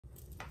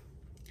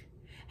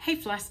Hey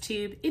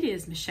Flosstube, it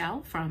is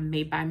Michelle from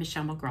Made by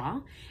Michelle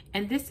McGraw,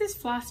 and this is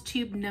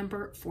Flosstube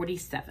number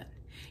 47.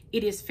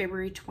 It is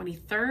February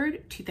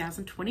 23rd,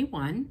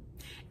 2021,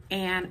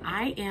 and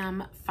I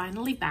am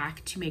finally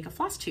back to make a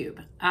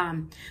Flosstube.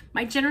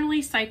 My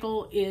generally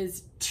cycle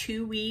is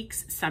 2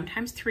 weeks,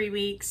 sometimes 3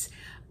 weeks,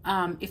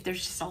 if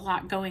there's just a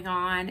lot going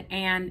on,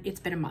 and it's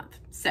been a month.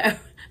 So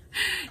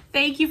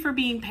thank you for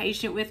being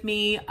patient with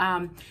me.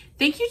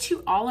 Thank you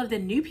to all of the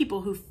new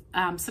people who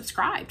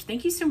subscribed.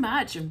 Thank you so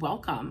much and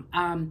welcome.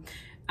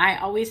 I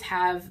always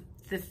have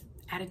the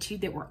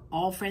attitude that we're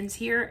all friends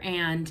here,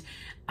 and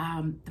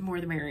the more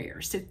the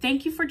merrier. So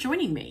thank you for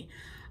joining me.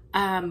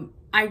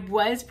 I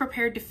was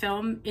prepared to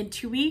film in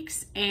 2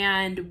 weeks,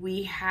 and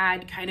we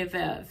had kind of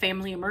a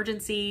family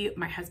emergency.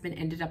 My husband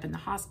ended up in the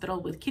hospital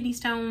with kidney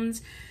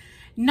stones.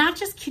 Not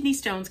just kidney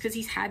stones, because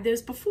he's had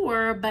those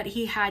before, but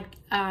he had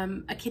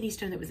a kidney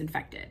stone that was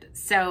infected.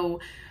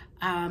 So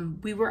I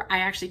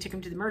actually took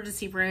him to the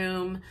emergency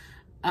room.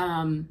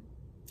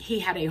 He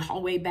had a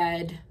hallway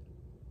bed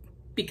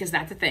because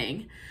that's a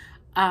thing.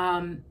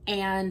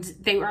 And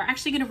they were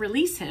actually going to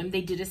release him.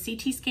 They did a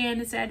CT scan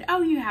and said,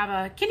 oh, you have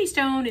a kidney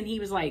stone. And he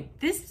was like,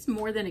 this is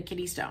more than a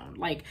kidney stone.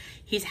 Like,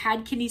 he's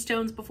had kidney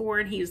stones before,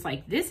 and he was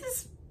like, this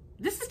is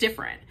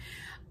different.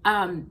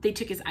 They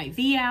took his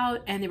IV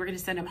out and they were going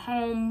to send him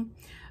home.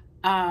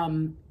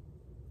 And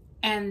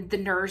the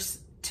nurse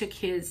took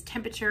his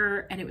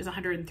temperature and it was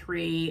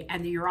 103.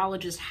 And the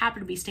urologist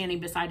happened to be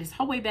standing beside his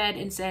hallway bed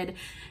and said,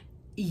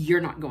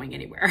 you're not going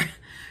anywhere.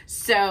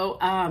 So,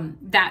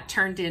 that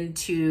turned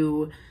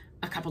into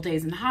a couple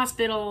days in the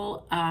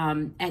hospital.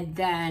 And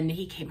then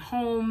he came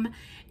home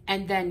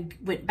and then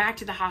went back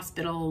to the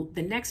hospital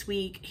the next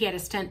week. He had a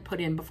stent put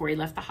in before he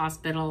left the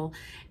hospital,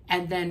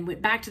 and then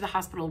went back to the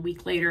hospital a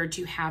week later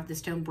to have the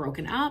stone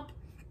broken up,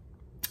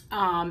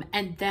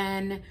 and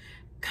then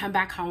come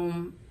back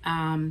home.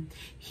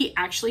 He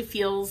actually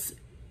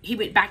he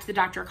went back to the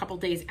doctor a couple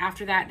days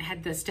after that and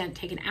had the stent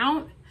taken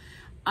out.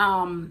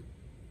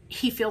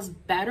 He feels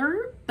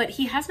better, but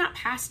he has not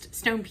passed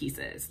stone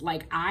pieces.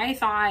 Like, I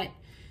thought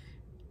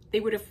they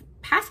would have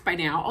passed by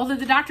now, although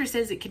the doctor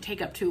says it could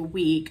take up to a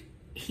week.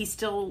 He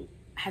still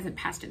hasn't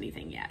passed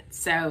anything yet.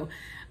 So,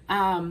 we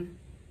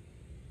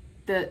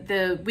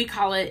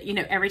call it,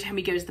 every time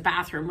he goes to the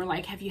bathroom, we're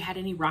like, have you had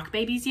any rock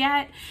babies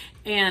yet?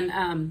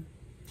 And,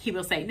 he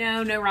will say,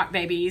 no rock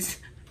babies.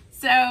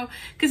 So,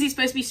 cause he's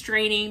supposed to be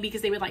straining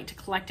because they would like to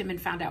collect him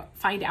and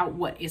find out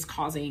what is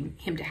causing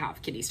him to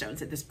have kidney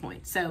stones at this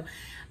point. So,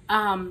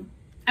 I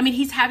mean,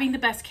 he's having the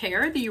best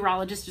care. The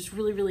urologist is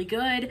really, really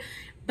good,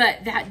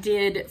 but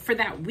for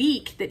that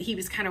week that he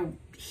was kind of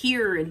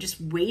here and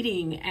just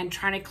waiting and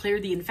trying to clear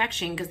the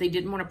infection, because they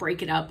didn't want to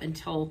break it up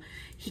until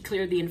he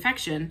cleared the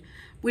infection,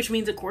 which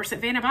means a course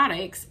of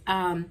antibiotics.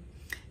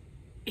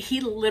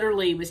 He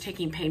literally was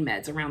taking pain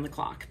meds around the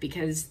clock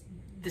because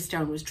the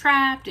stone was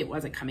trapped. It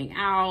wasn't coming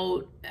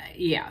out.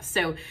 Yeah.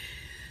 So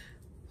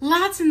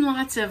lots and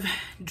lots of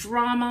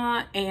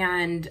drama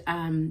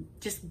and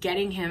just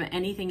getting him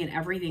anything and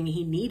everything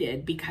he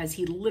needed, because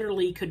he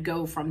literally could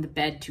go from the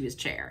bed to his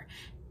chair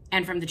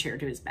and from the chair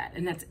to his bed,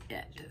 and that's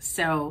it.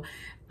 So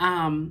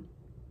I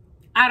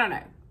don't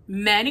know.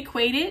 Men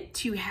equate it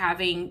to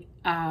having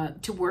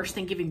to worse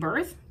than giving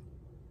birth.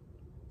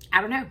 I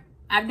don't know.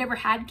 I've never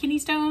had kidney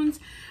stones.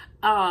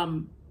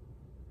 I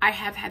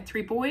have had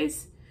 3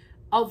 boys,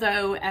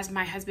 although, as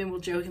my husband will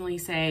jokingly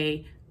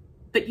say,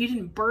 but you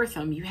didn't birth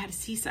them, you had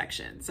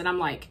C-sections. And I'm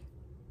like,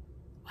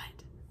 what?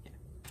 Yeah,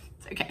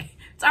 it's okay.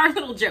 It's our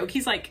little joke.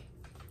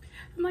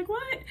 I'm like,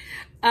 what?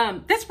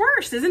 That's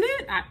worse, isn't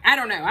it? I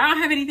don't know. I don't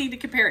have anything to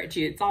compare it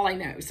to. It's all I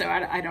know. So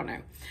I don't know.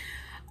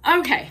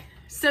 Okay.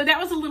 So that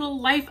was a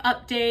little life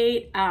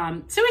update.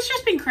 So it's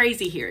just been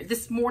crazy here.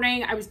 This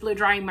morning I was blow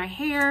drying my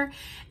hair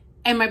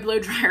and my blow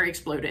dryer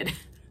exploded.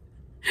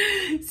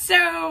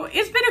 So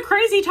it's been a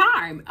crazy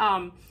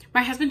time.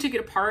 My husband took it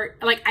apart.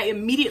 Like, I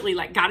immediately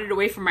got it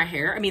away from my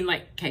hair. I mean,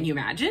 can you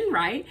imagine,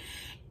 right?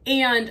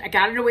 And I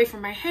got it away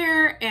from my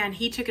hair and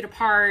he took it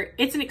apart.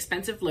 It's an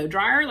expensive blow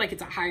dryer. Like,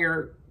 it's a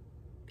higher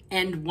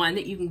end one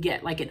that you can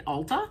get at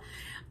Ulta.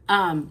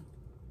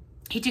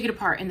 He took it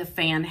apart and the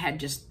fan had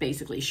just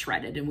basically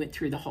shredded and went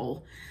through the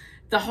whole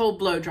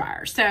blow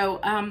dryer. So,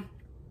 I'm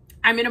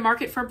in a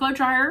market for a blow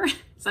dryer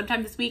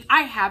sometime this week.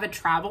 I have a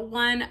travel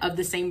one of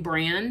the same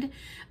brand.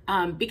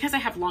 Because I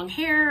have long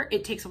hair,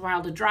 it takes a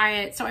while to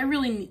dry it. So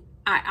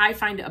I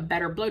find a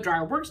better blow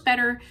dryer works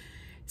better.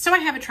 So I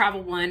have a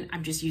travel one.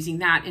 I'm just using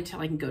that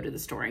until I can go to the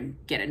store and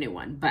get a new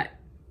one. But,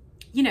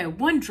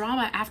 one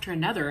drama after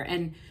another,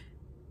 and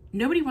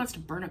nobody wants to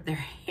burn up their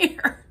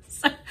hair.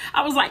 So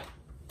I was like,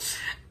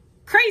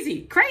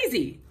 crazy.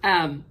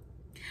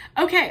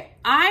 Okay,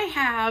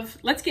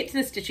 let's get to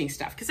the stitching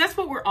stuff, because that's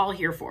what we're all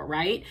here for,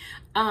 right?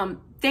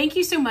 Thank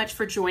you so much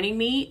for joining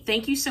me.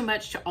 Thank you so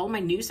much to all my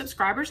new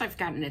subscribers. I've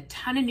gotten a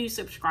ton of new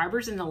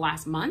subscribers in the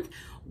last month.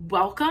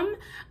 Welcome.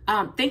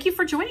 Thank you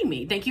for joining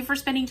me. Thank you for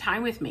spending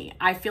time with me.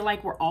 I feel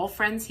like we're all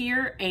friends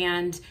here,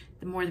 and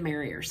the more the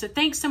merrier. So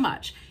thanks so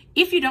much.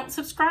 If you don't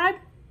subscribe,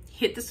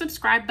 hit the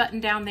subscribe button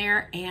down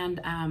there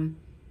and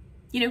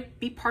you know,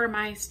 be part of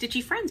my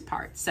stitchy friends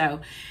part.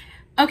 So,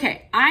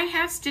 okay, I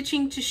have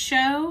stitching to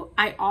show.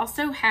 I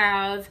also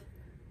have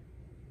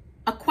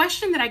a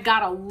question that I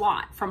got a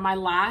lot from my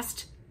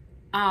last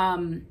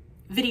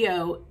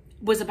video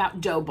was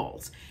about dough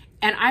bowls.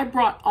 And I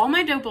brought all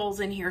my dough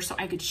bowls in here so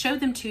I could show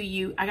them to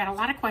you. I got a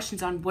lot of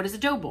questions on what is a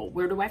dough bowl?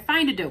 Where do I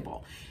find a dough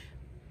bowl?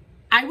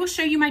 I will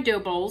show you my dough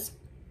bowls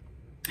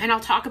and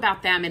I'll talk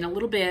about them in a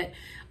little bit.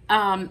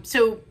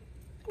 So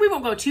we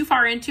won't go too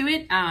far into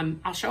it.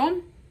 I'll show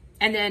them.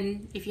 And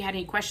then if you had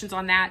any questions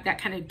on that, that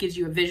kind of gives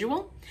you a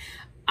visual.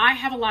 I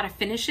have a lot of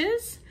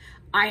finishes.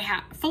 I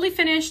have fully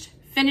finished,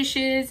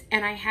 finishes,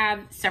 and I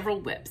have several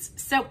whips.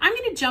 So I'm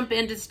going to jump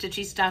into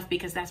stitchy stuff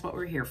because that's what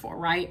we're here for,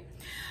 right?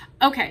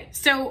 Okay,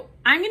 so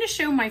I'm going to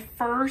show my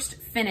first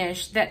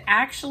finish that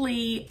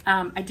actually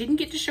I didn't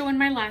get to show in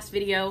my last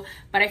video,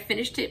 but I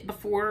finished it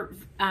before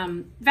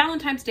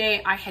Valentine's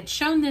Day. I had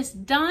shown this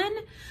done,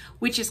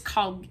 which is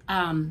called,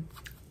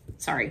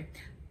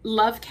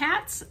 Love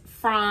Cats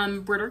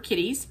from Britter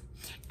Kitties.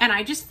 And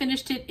I just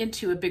finished it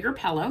into a bigger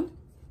pillow.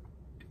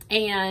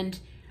 And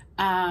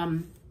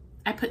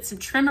I put some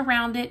trim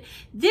around it.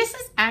 This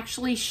is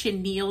actually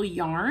chenille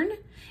yarn.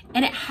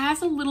 And it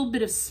has a little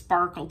bit of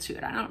sparkle to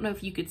it. I don't know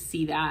if you could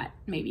see that,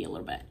 maybe a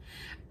little bit.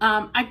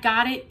 I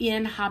got it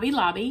in Hobby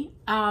Lobby.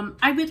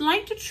 I would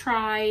like to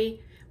try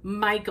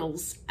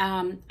Michael's.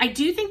 I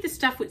do think the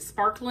stuff with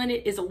sparkle in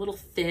it is a little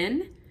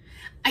thin.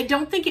 I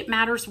don't think it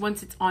matters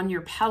once it's on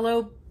your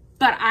pillow,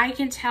 but I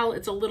can tell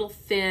it's a little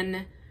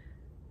thinner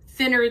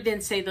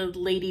than, say, the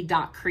Lady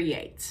Dot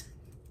Creates.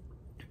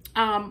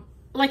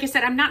 Like I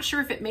said, I'm not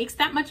sure if it makes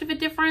that much of a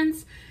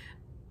difference.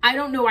 I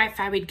don't know if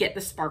I would get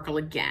the sparkle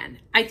again.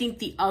 I think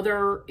the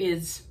other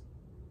is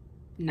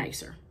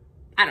nicer.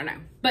 I don't know.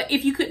 But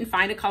if you couldn't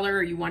find a color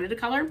or you wanted a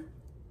color,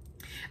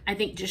 I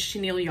think just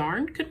chenille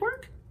yarn could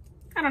work.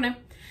 I don't know.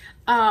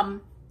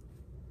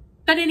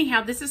 But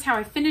anyhow, this is how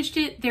I finished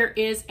it. There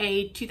is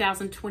a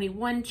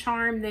 2021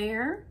 charm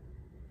there.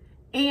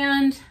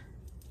 And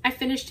I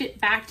finished it,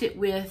 backed it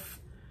with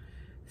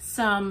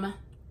some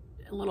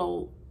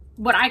little,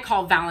 what I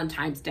call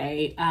Valentine's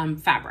Day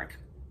fabric.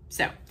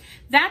 So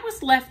that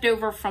was left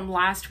over from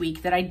last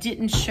week that I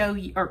didn't show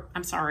you, or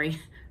I'm sorry,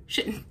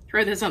 shouldn't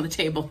throw this on the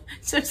table.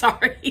 So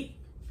sorry.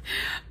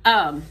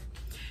 That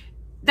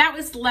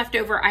was left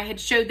over. I had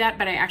showed that,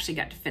 but I actually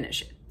got to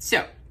finish it.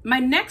 So my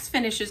next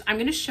finishes, I'm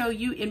going to show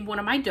you in one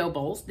of my dough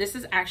bowls. This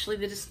is actually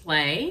the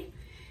display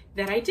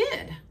that I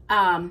did.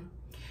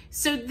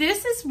 So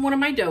this is one of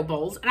my dough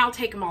bowls, and I'll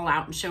take them all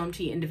out and show them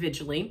to you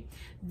individually.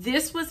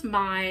 This was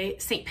my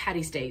St.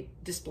 Paddy's Day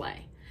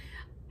display.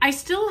 I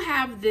still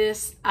have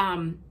this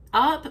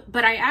up,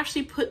 but I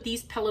actually put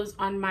these pillows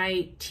on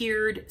my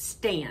tiered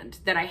stand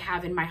that I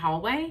have in my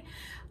hallway.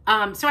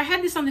 So I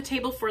had this on the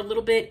table for a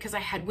little bit because I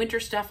had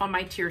winter stuff on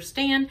my tier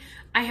stand.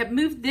 I have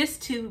moved this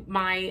to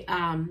my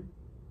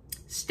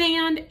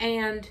stand,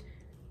 and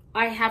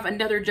I have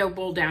another dough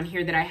bowl down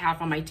here that I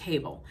have on my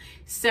table.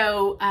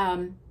 So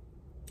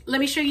let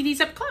me show you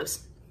these up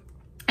close,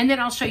 and then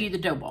I'll show you the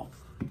dough bowl.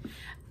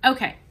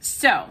 Okay,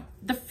 so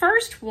the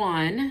first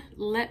one,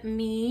 let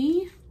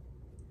me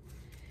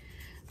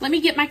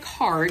get my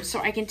card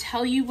so I can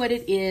tell you what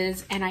it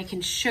is, and I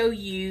can show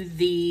you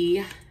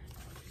the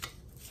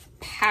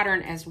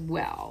pattern as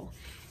well,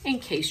 in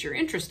case you're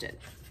interested.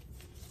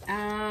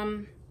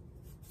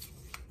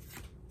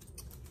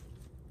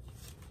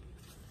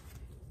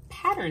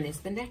 Pattern is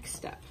the next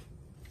step.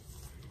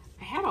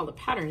 I had all the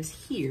patterns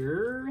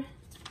here.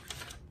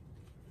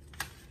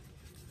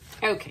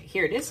 Okay,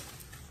 here it is.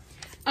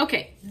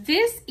 Okay,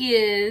 this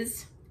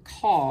is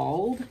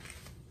called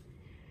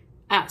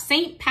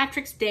St.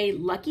 Patrick's Day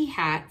Lucky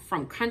Hat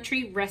from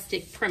Country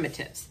Rustic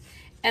Primitives.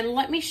 And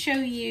let me show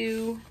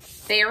you,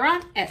 they are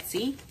on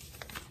Etsy.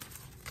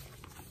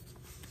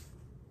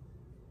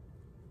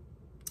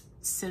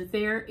 So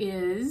there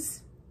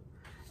is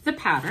the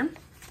pattern.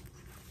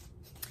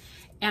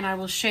 And I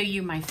will show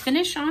you my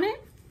finish on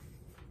it.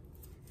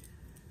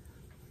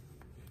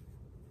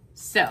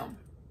 So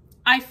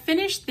I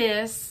finished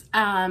this.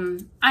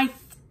 I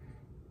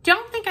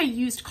don't think I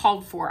used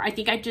called for. I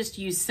think I just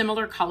used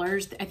similar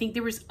colors. I think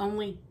there was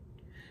only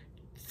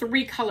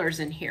 3 colors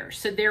in here.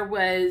 So there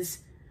was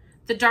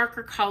the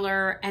darker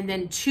color and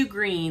then 2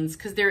 greens,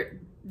 because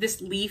this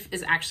leaf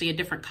is actually a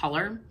different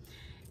color.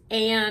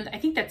 And I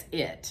think that's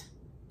it.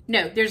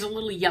 No, there's a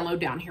little yellow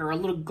down here, a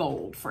little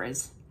gold for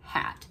his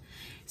hat.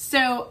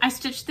 So I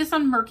stitched this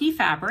on murky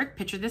fabric,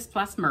 Picture This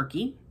Plus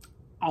Murky,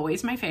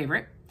 always my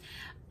favorite.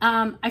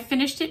 I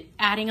finished it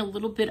adding a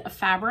little bit of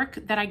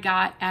fabric that I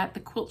got at the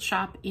quilt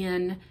shop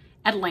in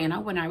Atlanta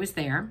when I was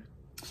there.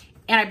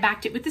 And I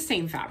backed it with the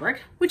same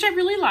fabric, which I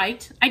really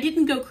liked. I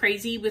didn't go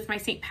crazy with my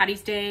St.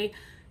 Paddy's Day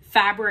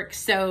fabric,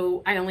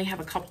 so I only have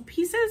a couple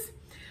pieces.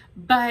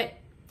 But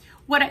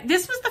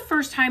this was the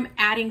first time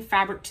adding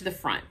fabric to the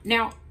front.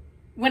 Now,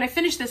 when I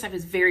finished this, I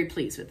was very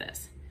pleased with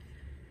this.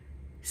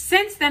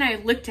 Since then, I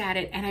looked at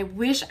it and I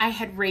wish I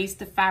had raised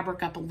the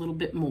fabric up a little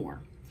bit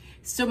more.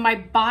 So my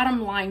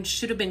bottom line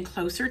should have been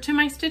closer to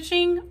my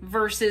stitching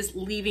versus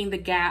leaving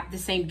the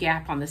same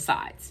gap on the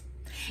sides.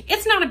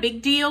 It's not a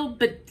big deal,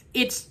 but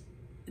it's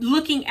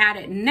looking at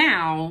it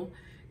now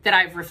that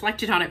I've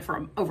reflected on it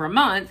for over a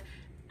month.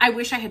 I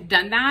wish I had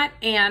done that,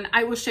 and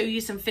I will show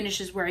you some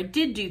finishes where I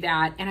did do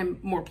that, and I'm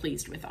more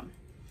pleased with them.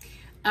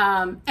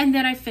 And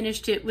then I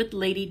finished it with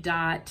Lady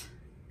Dot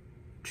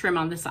trim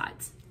on the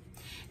sides.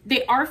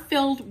 They are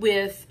filled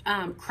with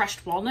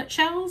crushed walnut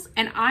shells,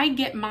 and I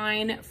get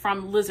mine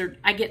from Lizard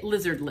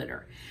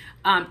Litter.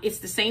 It's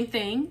the same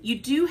thing. You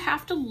do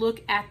have to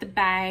look at the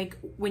bag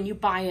when you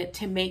buy it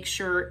to make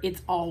sure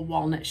it's all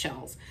walnut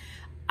shells.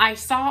 I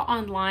saw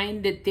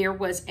online that there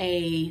was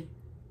a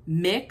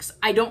mix.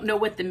 I don't know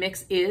what the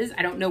mix is.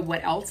 I don't know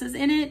what else is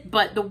in it,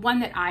 but the one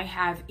that I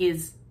have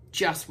is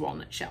just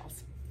walnut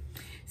shells.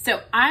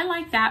 So I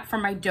like that for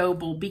my dough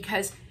bowl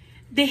because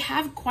they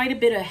have quite a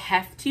bit of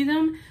heft to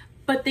them,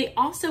 but they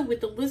also,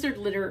 with the Lizard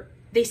Litter,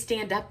 they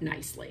stand up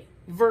nicely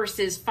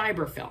versus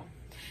fiberfill.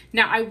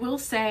 Now I will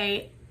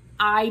say,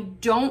 I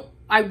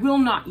will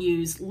not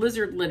use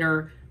Lizard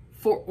Litter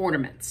for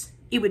ornaments.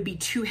 It would be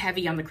too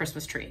heavy on the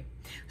Christmas tree.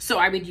 So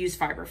I would use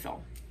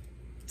fiberfill.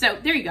 So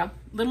there you go, a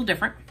little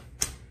different.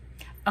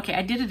 Okay,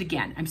 I did it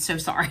again. I'm so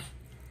sorry.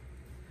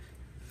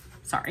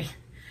 Sorry.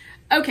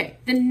 Okay,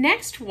 the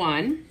next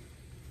one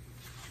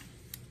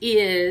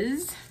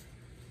is,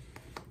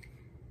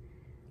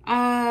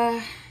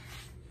 I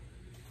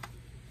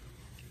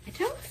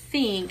don't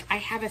think I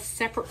have a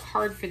separate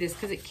card for this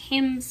because it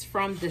comes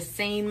from the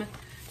same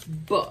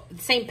book,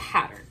 the same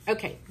pattern.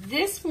 Okay,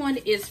 this one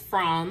is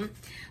from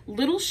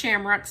Little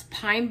Shamrock's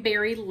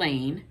Pineberry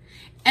Lane,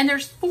 and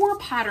there's 4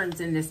 patterns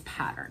in this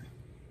pattern.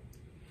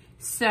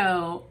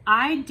 So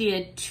I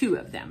did 2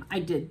 of them. I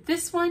did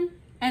this one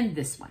and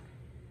this one.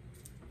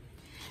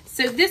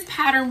 So this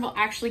pattern will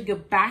actually go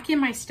back in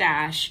my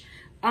stash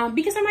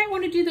because I might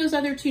want to do those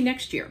other 2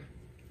 next year.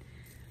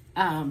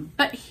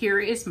 But here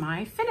is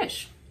my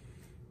finish.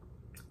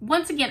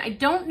 Once again, I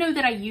don't know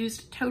that I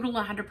used total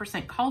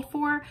 100% called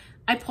for.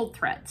 I pulled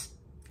threads.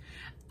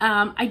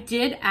 I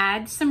did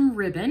add some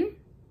ribbon,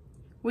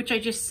 which I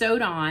just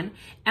sewed on,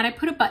 and I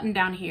put a button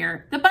down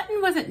here. The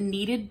button wasn't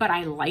needed, but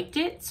I liked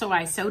it, so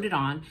I sewed it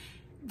on.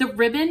 The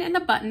ribbon and the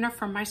button are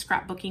from my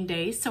scrapbooking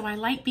days, so I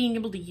like being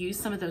able to use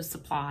some of those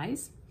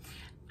supplies.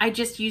 I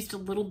just used a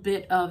little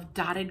bit of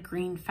dotted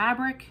green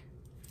fabric,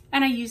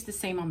 and I used the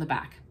same on the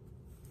back.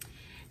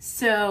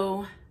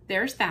 So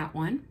there's that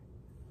one.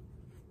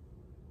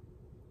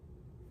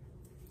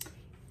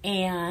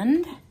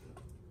 And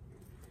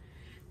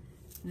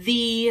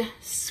the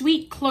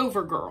Sweet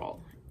Clover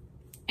Girl,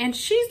 and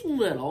she's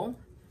little.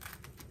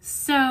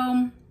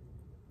 So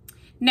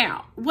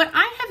now what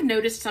I have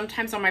noticed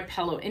sometimes on my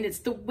pillow, and it's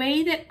the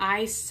way that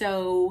I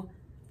sew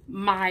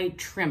my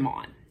trim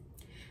on.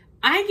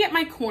 I get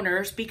my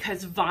corners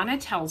because Vanna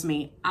tells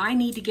me I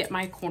need to get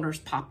my corners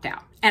popped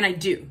out, and I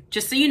do.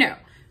 Just so you know,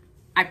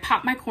 I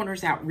pop my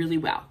corners out really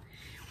well.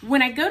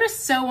 When I go to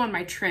sew on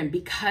my trim,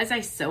 because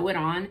I sew it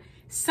on,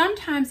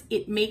 sometimes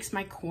it makes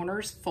my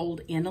corners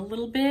fold in a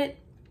little bit.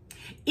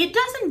 It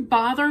doesn't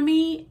bother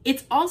me.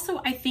 It's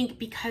also, I think,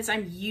 because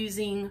I'm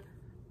using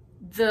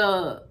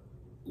the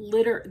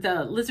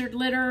Lizard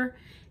Litter,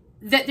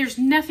 that there's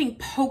nothing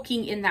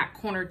poking in that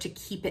corner to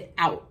keep it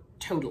out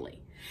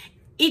totally.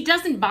 It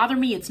doesn't bother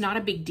me. It's not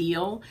a big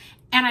deal.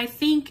 And I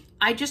think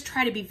I just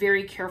try to be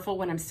very careful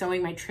when I'm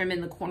sewing my trim in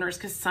the corners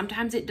because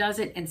sometimes it does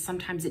it and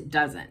sometimes it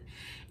doesn't.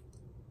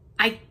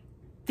 I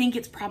think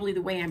it's probably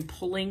the way I'm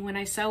pulling when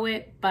I sew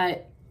it,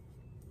 but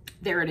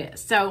there it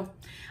is. So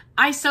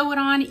I sew it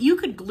on. You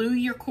could glue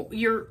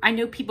your I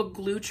know people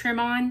glue trim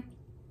on.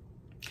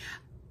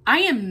 I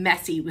am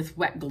messy with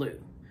wet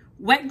glue.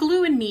 Wet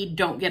glue and me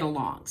don't get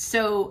along.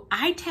 So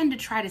I tend to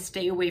try to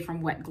stay away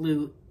from wet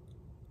glue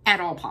at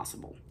all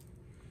possible.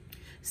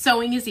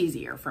 Sewing is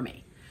easier for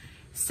me.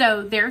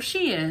 So there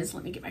she is.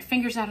 Let me get my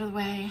fingers out of the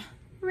way.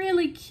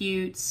 Really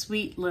cute,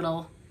 sweet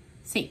little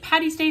St.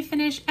 Paddy's Day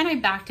finish, and I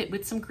backed it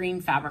with some green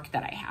fabric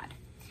that I had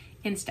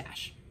in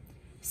stash.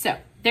 So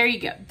there you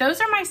go. Those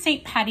are my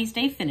St. Paddy's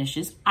Day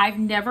finishes. I've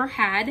never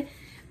had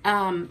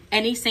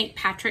any St.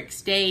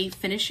 Patrick's Day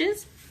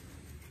finishes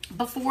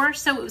before,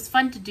 so it was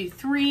fun to do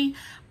 3.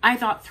 I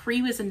thought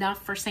 3 was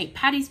enough for St.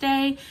 Paddy's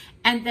Day,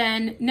 and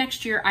then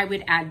next year I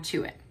would add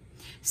to it.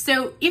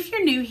 So if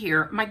you're new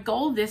here, my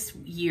goal this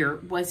year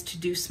was to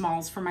do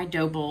smalls for my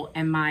dough bowl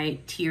and my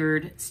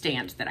tiered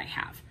stand that I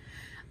have.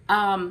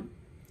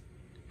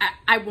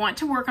 I want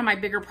to work on my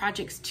bigger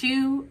projects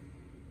too,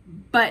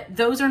 but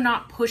those are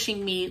not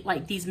pushing me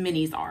like these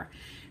minis are.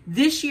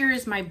 This year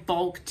is my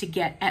bulk to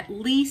get at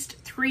least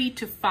 3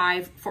 to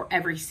 5 for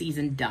every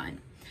season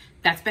done.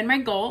 That's been my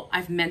goal.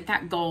 I've meant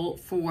that goal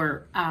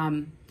for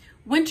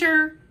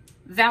winter,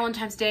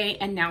 Valentine's Day,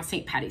 and now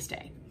St. Paddy's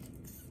Day.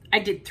 I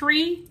did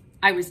 3.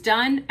 I was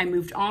done, I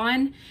moved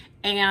on,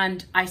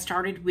 and I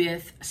started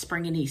with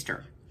spring and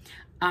Easter.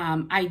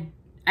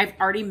 I've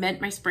already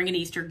met my spring and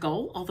Easter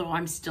goal, although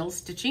I'm still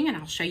stitching, and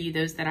I'll show you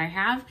those that I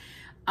have.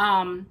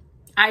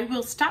 I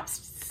will stop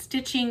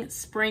stitching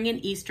Spring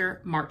and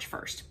Easter March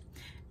 1st.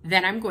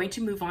 Then I'm going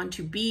to move on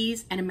to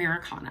Bees and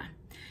Americana.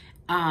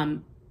 I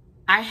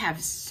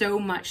have so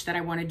much that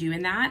I want to do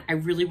in that. I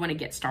really want to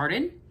get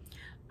started.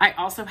 I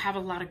also have a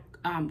lot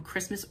of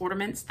Christmas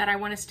ornaments that I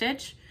want to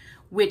stitch,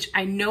 which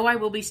I know I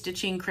will be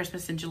stitching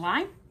Christmas in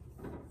July.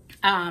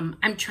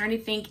 I'm trying to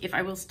think if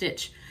I will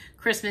stitch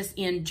Christmas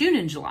in June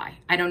and July.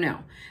 I don't know.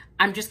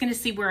 I'm just going to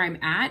see where I'm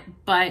at,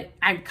 but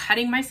I'm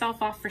cutting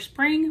myself off for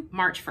spring,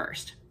 March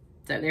 1st.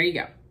 So there you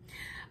go.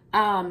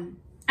 I'm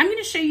going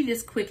to show you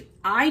this quick.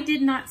 I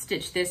did not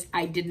stitch this.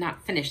 I did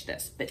not finish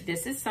this, but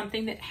this is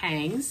something that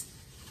hangs.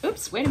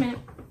 Oops, wait a minute.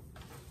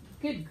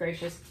 Good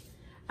gracious.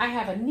 I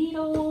have a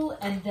needle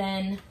and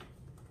then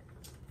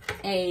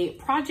a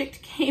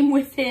project came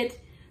with it.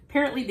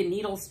 Apparently the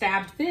needle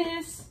stabbed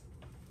this.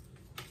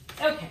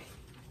 Okay.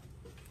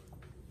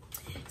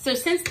 So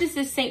since this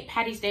is St.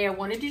 Paddy's Day, I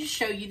wanted to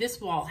show you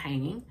this wall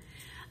hanging.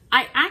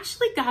 I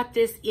actually got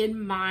this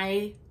in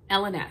my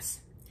L&S.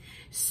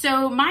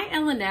 So my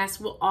L&S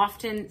will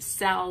often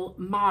sell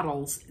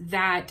models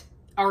that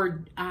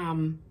are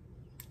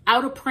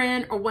out of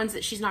print or ones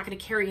that she's not going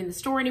to carry in the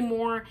store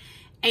anymore.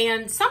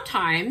 And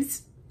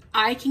sometimes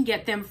I can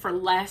get them for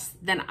less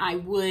than I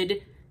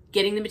would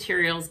getting the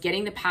materials,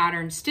 getting the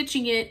pattern,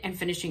 stitching it, and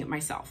finishing it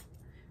myself.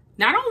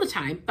 Not all the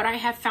time, but I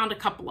have found a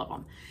couple of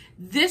them.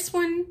 This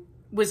one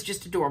was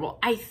just adorable.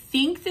 I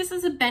think this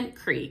is a Bent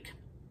Creek.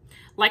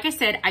 Like I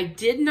said, I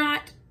did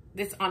not,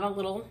 this on a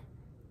little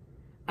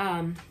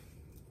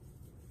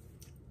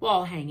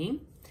wall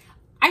hanging.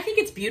 I think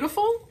it's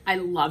beautiful. I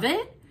love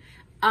it.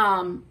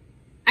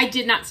 I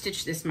did not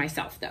stitch this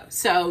myself though.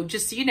 So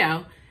just so you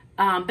know,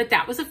 but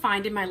that was a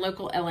find in my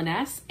local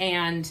L&S,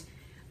 and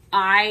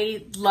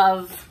I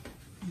love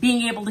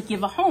being able to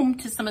give a home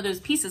to some of those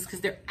pieces because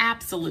they're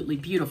absolutely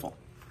beautiful.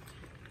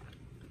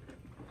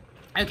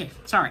 Okay,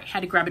 sorry,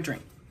 had to grab a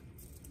drink.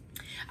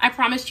 I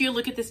promised you a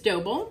look at this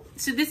dough bowl.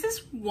 So this is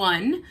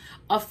one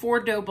of 4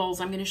 dough bowls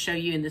I'm going to show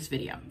you in this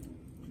video.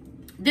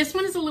 This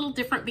one is a little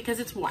different because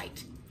it's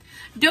white.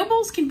 Dough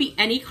bowls can be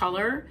any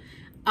color.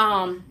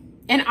 And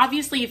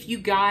obviously if you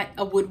got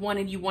a wood one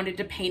and you wanted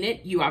to paint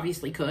it, you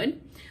obviously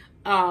could.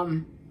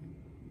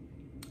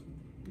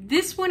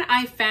 This one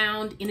I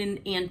found in an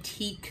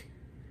antique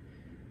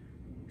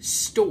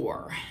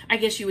store, I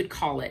guess you would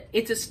call it.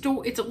 It's a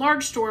store, it's a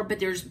large store, but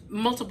there's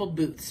multiple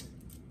booths.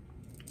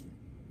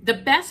 The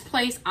best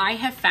place I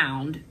have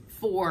found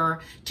to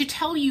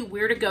tell you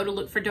where to go to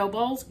look for dough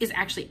bowls is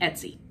actually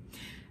Etsy.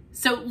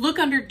 So look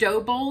under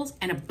dough bowls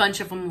and a bunch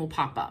of them will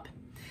pop up.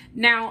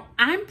 Now,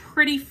 I'm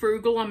pretty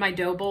frugal on my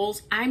dough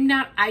bowls.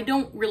 I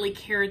don't really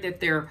care that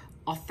they're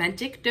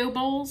authentic dough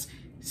bowls.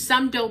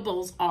 Some dough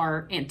bowls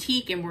are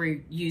antique and were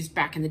used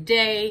back in the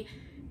day.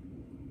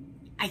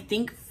 I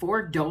think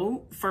for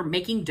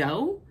making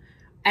dough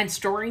and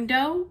storing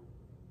dough,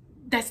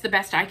 that's the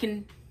best I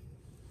can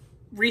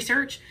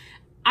research.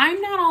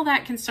 I'm not all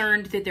that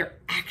concerned that they're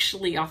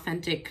actually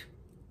authentic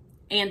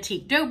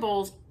antique dough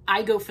bowls.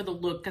 I go for the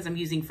look because I'm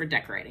using for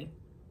decorating.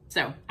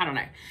 So I don't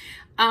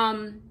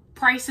know.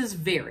 Prices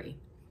vary.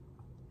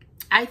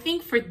 I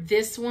think for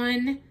this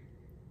one,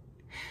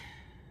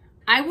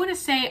 I want to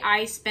say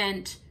I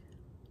spent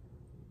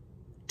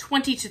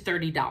 $20 to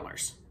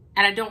 $30.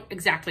 And I don't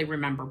exactly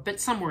remember, but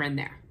somewhere in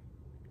there.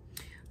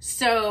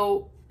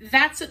 So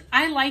that's it.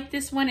 I like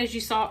this one. As you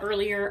saw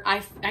earlier,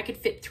 I could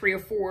fit 3 or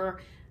 4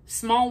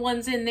 small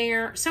ones in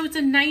there. So it's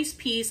a nice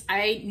piece.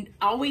 I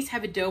always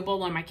have a dough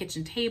bowl on my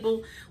kitchen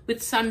table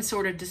with some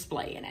sort of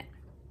display in it.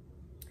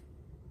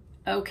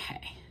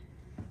 Okay.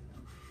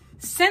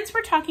 Since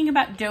we're talking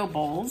about dough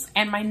bowls,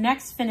 and my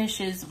next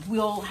finishes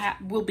will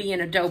be in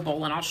a dough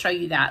bowl, and I'll show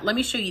you that. Let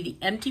me show you the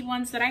empty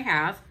ones that I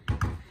have.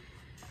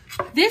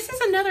 This is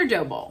another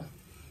dough bowl.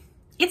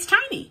 It's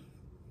tiny.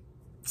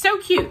 So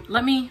cute.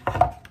 Let me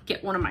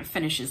get one of my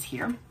finishes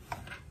here.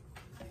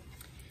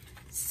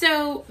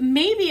 So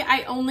maybe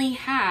I only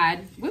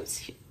had,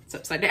 whoops, it's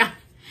upside down.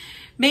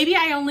 Maybe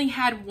I only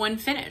had 1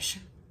 finish.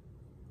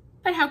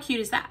 But how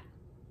cute is that?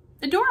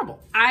 Adorable.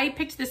 I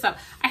picked this up.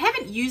 I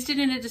haven't used it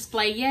in a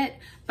display yet,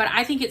 but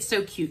I think it's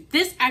so cute.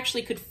 This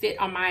actually could fit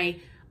on my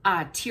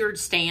tiered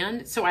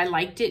stand, so I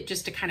liked it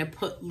just to kind of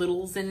put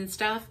littles in and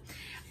stuff.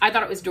 I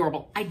thought it was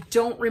adorable. I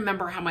don't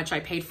remember how much I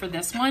paid for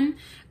this one.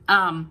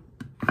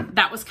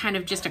 That was kind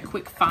of just a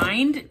quick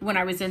find when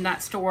I was in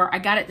that store. I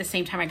got it the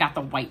same time I got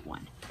the white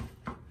one.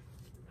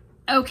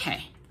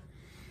 Okay.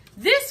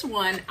 This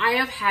one I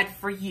have had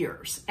for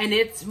years, and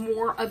it's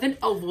more of an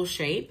oval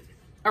shape,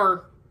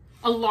 or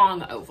a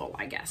long oval,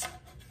 I guess.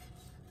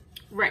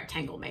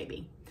 Rectangle,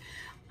 maybe.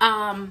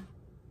 I've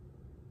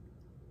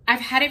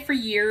had it for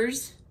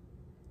years.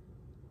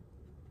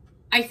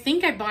 I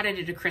think I bought it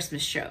at a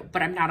Christmas show,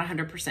 but I'm not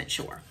 100%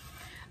 sure.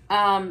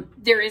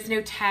 There is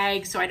no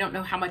tag, so I don't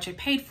know how much I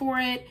paid for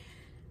it.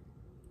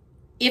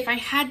 If I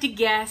had to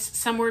guess,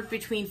 somewhere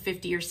between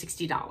 $50 or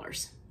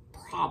 $60,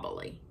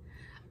 probably.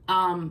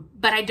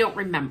 But I don't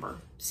remember.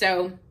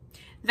 So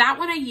that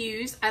one I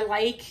use. I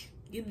like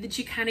that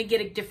you kind of get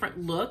a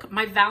different look.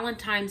 My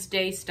Valentine's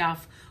Day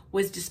stuff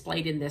was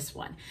displayed in this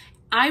one.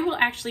 I will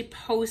actually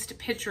post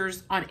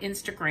pictures on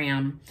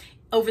Instagram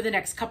over the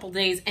next couple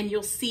days, and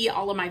you'll see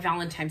all of my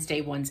Valentine's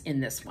Day ones in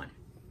this one.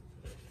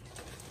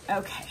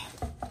 Okay,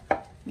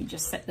 let me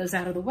just set those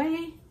out of the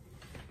way.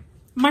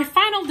 My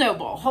final dough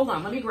ball, hold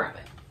on, let me grab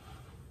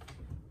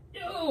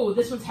it. Oh,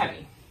 this one's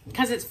heavy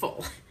because it's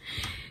full.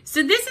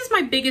 So this is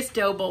my biggest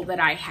dough bowl that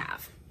I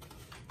have.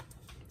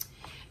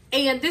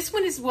 And this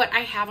one is what I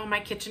have on my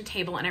kitchen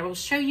table, and I will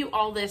show you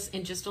all this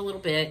in just a little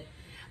bit.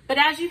 But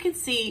as you can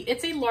see,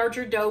 it's a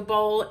larger dough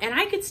bowl, and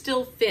I could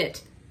still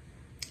fit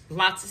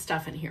lots of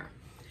stuff in here.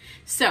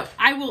 So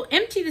I will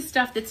empty the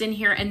stuff that's in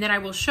here, and then I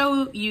will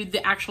show you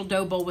the actual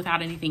dough bowl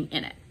without anything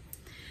in it.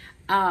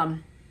 All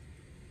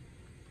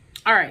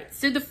right,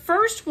 so the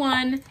first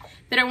one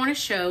that I want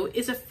to show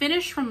is a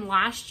finish from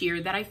last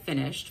year that I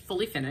finished,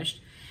 fully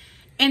finished.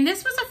 And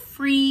this was a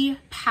free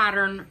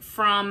pattern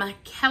from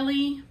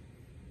Kelly.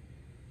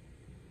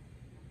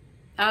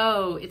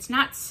 Oh, it's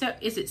not so,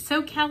 is it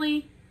So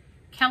Kelly?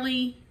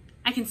 Kelly,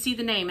 I can see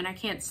the name and I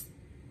can't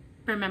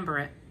remember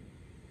it.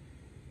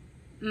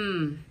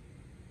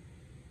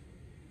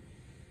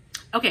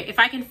 Okay, if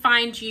I can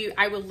find you,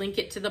 I will link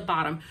it to the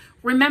bottom.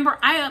 Remember,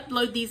 I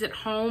upload these at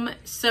home,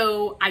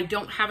 so I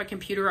don't have a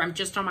computer. I'm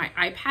just on my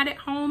iPad at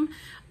home.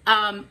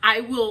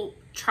 I will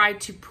try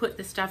to put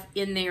the stuff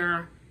in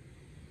there.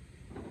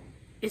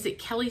 Is it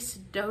Kelly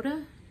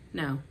Stodola-That?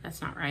 No,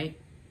 that's not right.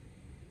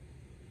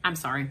 I'm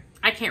sorry.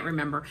 I can't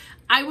remember.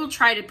 I will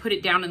try to put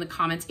it down in the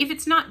comments. If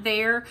it's not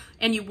there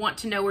and you want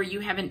to know where you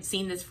haven't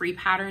seen this free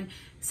pattern,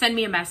 send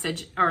me a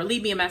message or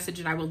leave me a message,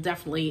 and I will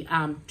definitely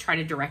try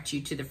to direct you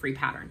to the free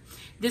pattern.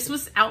 This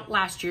was out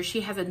last year.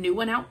 She has a new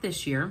one out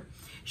this year.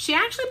 She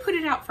actually put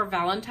it out for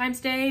Valentine's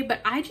Day, but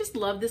I just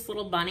love this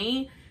little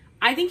bunny.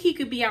 I think he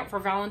could be out for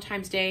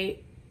Valentine's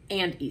Day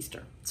and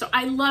Easter. So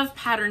I love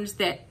patterns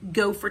that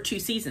go for 2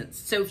 seasons.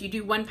 So if you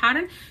do one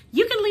pattern,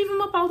 you can leave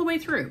them up all the way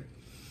through.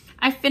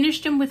 I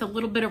finished them with a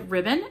little bit of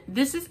ribbon.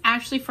 This is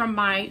actually from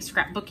my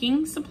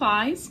scrapbooking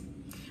supplies.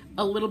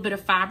 A little bit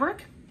of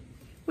fabric,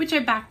 which I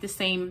backed the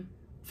same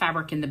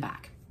fabric in the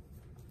back.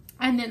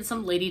 And then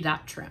some lady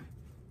dot trim.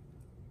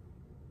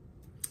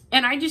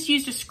 And I just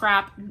used a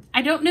scrap.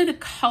 I don't know the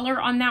color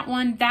on that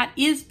one. That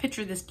is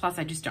Picture This Plus.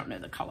 I just don't know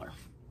the color.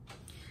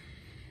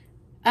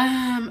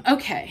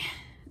 Okay.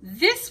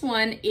 This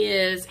one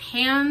is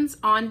Hands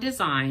on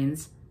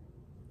Designs,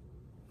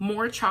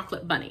 More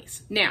Chocolate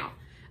Bunnies. Now,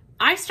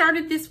 I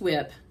started this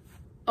whip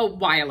a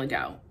while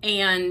ago,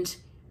 and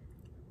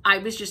I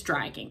was just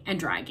dragging and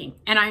dragging,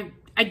 and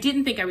I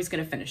didn't think I was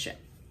going to finish it.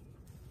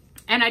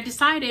 And I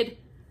decided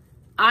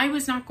I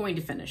was not going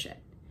to finish it.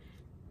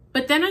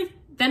 But then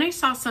I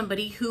saw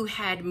somebody who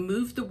had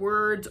moved the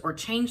words or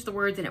changed the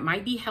words, and it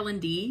might be Helen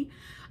D.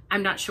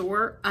 I'm not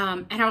sure.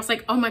 And I was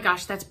like, oh my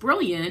gosh, that's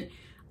brilliant.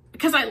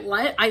 Because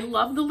I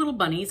love the little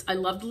bunnies. I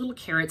love the little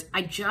carrots.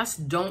 I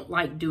just don't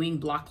like doing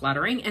block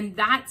lettering, and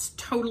that's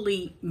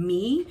totally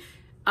me.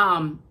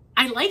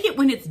 I like it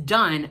when it's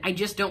done. I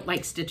just don't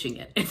like stitching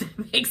it, if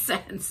that makes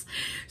sense.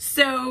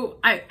 So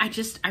I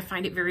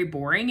find it very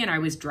boring, and I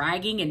was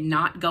dragging and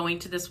not going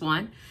to this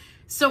one.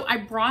 So I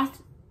brought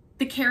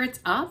the carrots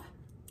up,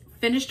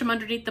 finished them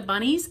underneath the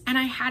bunnies, and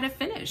I had a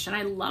finish, and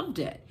I loved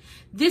it.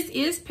 This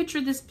is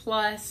Picture This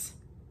Plus.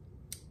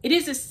 It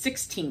is a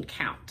 16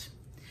 count.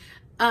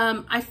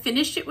 I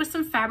finished it with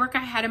some fabric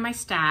I had in my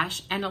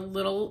stash and a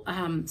little,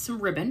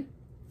 some ribbon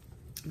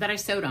that I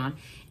sewed on.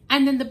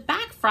 And then the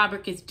back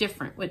fabric is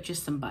different with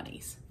just some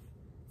bunnies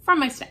from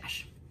my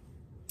stash.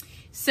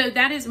 So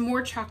that is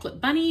More Chocolate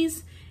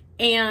Bunnies.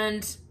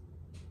 And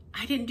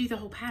I didn't do the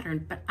whole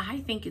pattern, but I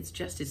think it's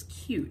just as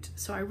cute.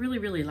 So I really,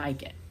 really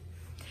like it.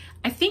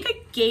 I think I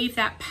gave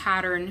that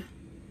pattern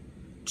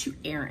to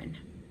Erin.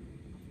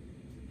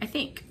 I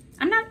think.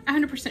 I'm not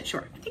 100%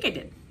 sure. I think I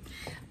did.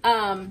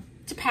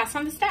 To pass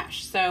on the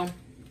stash. So,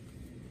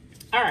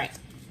 all right.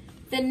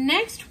 The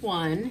next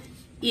one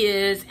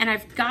is, and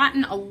I've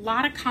gotten a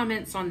lot of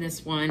comments on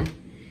this one,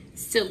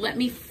 so let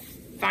me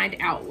find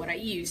out what I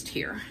used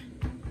here.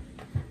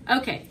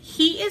 Okay,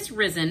 He Is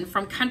Risen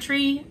from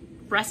Country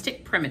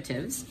Rustic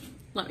Primitives.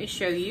 Let me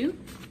show you.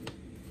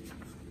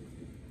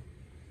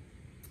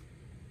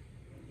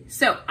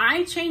 So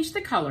I changed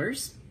the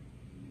colors.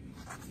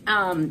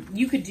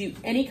 You could do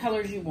any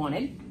colors you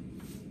wanted.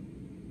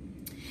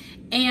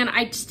 And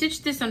I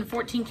stitched this on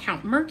 14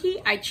 count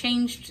murky. I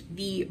changed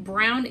the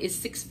brown is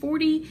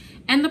 640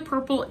 and the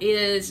purple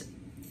is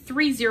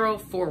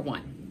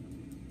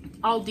 3041,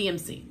 all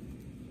DMC.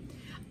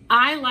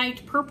 I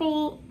liked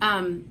purple.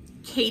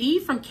 Katie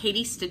from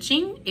Katie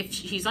Stitching, if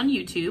she's on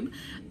YouTube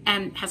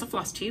and has a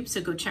Flosstube,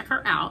 so go check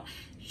her out.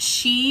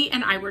 She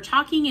and I were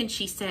talking and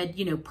she said,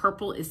 you know,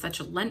 purple is such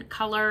a Lent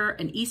color,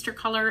 an Easter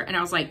color. And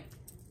I was like,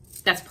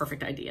 that's a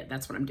perfect idea.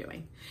 That's what I'm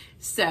doing.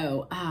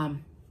 So,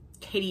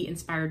 Katie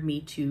inspired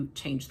me to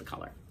change the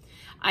color.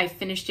 I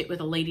finished it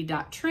with a lady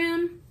dot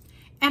trim,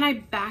 and I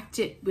backed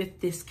it with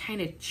this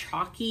kind of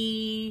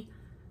chalky,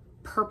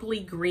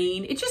 purpley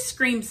green. It just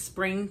screams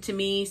spring to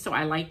me, so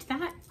I liked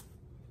that.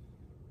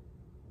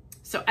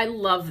 So I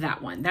love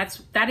that one.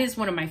 That is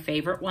one of my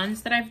favorite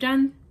ones that I've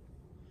done.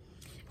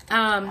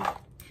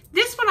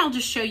 This one I'll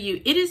just show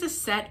you. It is a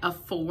set of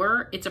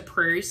 4. It's a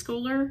Prairie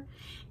Schooler.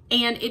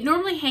 And it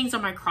normally hangs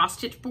on my cross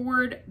stitch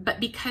board, but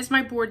because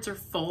my boards are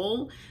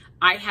full,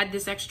 I had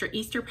this extra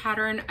Easter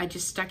pattern. I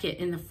just stuck it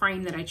in the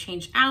frame that I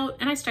changed out,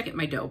 and I stuck it in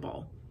my dough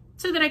bowl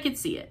so that I could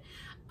see it.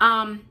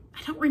 I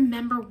don't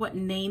remember what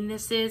name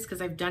this is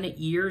because I've done it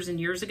years and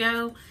years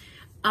ago.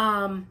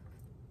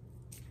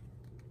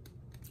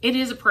 It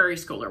is a Prairie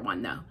Schooler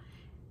one though.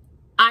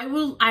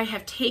 I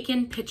have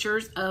taken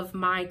pictures of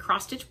my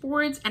cross stitch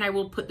boards and I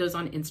will put those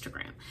on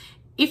Instagram.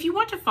 If you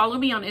want to follow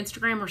me on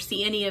Instagram or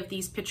see any of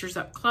these pictures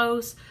up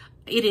close,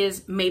 it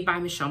is Made by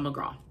Michelle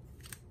McGraw.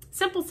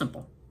 Simple,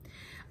 simple.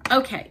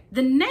 Okay,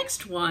 the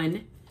next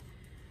one,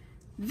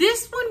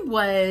 this one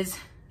was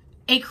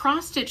a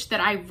cross stitch that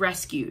I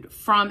rescued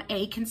from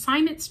a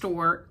consignment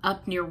store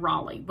up near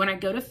Raleigh. When I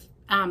go to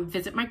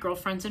visit my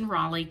girlfriends in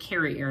Raleigh,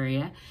 Cary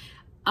area,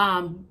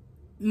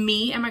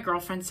 me and my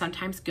girlfriend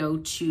sometimes go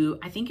to,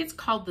 I think it's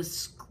called the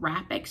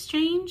Scrap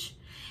Exchange,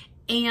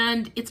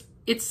 and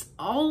it's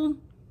all,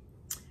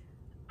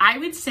 I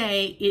would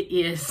say it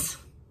is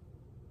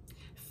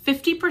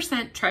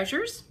 50%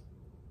 treasures,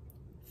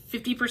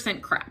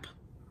 50% crap.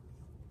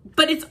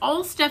 But it's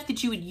all stuff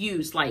that you would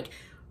use, like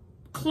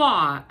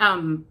cloth,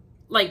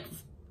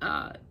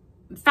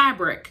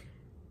 fabric,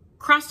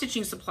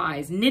 cross-stitching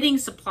supplies, knitting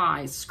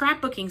supplies,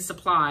 scrapbooking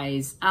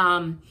supplies,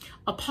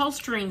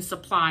 upholstering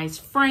supplies,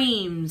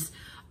 frames,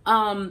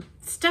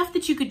 stuff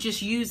that you could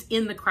just use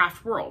in the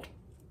craft world.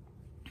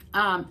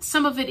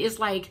 Some of it is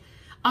like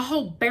a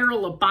whole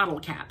barrel of bottle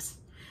caps.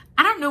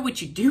 I don't know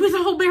what you do with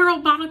a whole barrel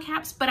of bottle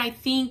caps, but I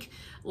think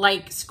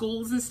like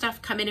schools and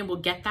stuff come in and will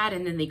get that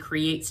and then they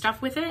create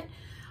stuff with it.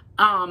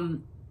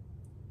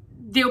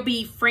 There'll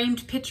be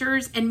framed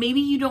pictures, and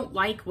maybe you don't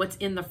like what's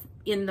in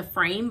the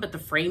frame, but the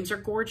frames are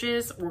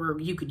gorgeous, or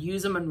you could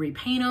use them and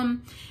repaint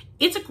them.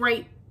 It's a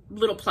great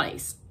little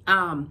place.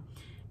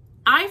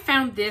 I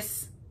found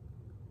this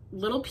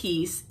little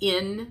piece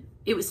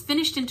it was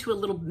finished into a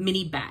little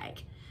mini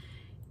bag.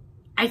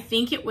 I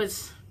think it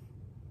was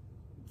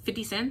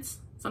 50 cents,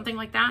 something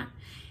like that.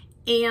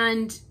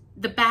 And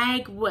the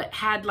bag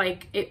had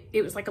like,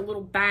 it was like a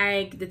little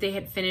bag that they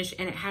had finished,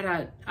 and it had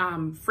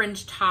a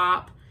fringe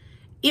top.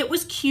 It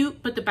was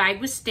cute, but the bag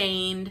was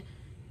stained.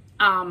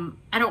 I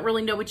don't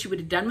really know what you would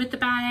have done with the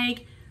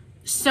bag.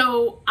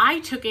 So I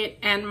took it,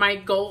 and my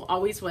goal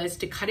always was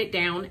to cut it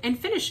down and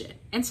finish it.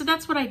 And so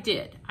that's what I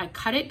did. I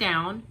cut it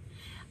down.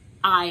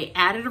 I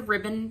added a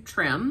ribbon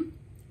trim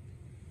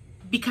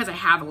because I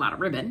have a lot of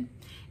ribbon,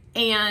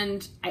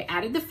 and I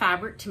added the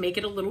fabric to make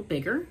it a little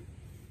bigger,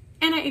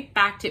 and I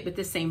backed it with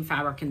the same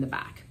fabric in the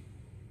back.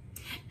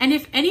 And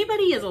if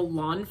anybody is a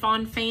Lawn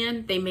Fawn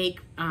fan, they make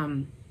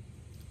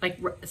like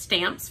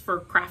stamps for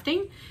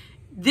crafting.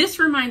 This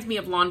reminds me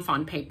of Lawn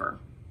Fawn paper,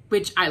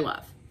 which I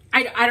love.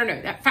 I don't know,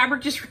 that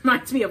fabric just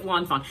reminds me of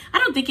Lawn Fawn. I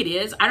don't think it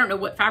is. I don't know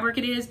what fabric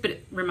it is, but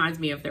it reminds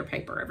me of their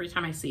paper every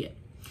time I see it.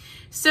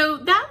 So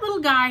that little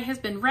guy has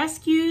been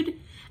rescued.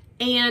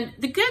 And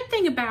the good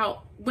thing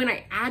about when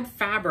I add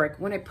fabric,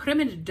 when I put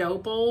them in a dough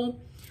bowl,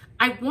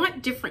 I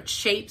want different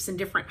shapes and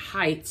different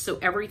heights so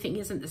everything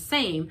isn't the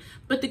same.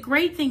 But the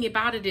great thing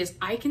about it is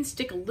I can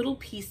stick a little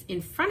piece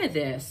in front of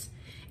this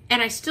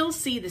and I still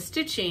see the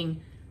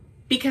stitching,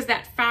 because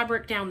that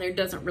fabric down there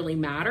doesn't really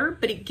matter,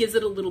 but it gives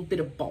it a little bit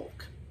of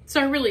bulk. So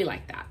I really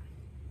like that.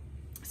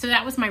 So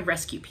that was my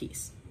rescue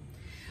piece.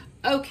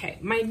 Okay,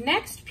 my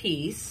next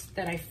piece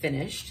that I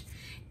finished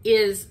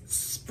is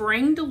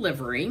spring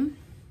delivery.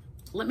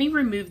 Let me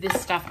remove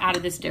this stuff out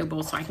of this dough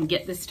bowl so I can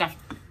get this stuff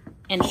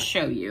and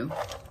show you.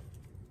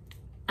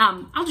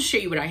 I'll just show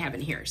you what I have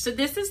in here. So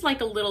this is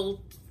like a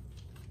little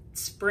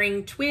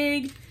spring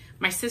twig.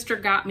 My sister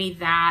got me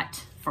that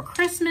for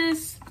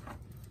Christmas.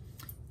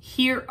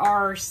 Here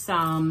are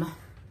some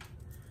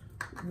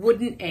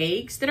wooden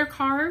eggs that are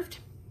carved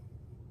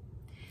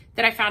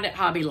that I found at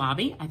Hobby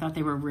Lobby. I thought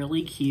they were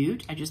really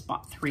cute. I just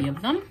bought 3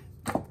 of them.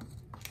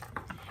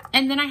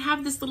 And then I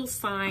have this little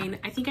sign.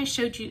 I think I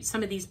showed you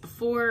some of these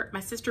before. My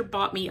sister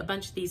bought me a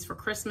bunch of these for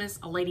Christmas.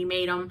 A lady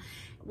made them.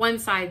 One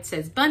side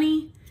says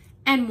bunny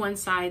and one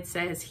side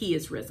says he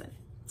is risen.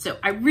 So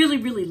I really,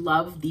 really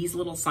love these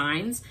little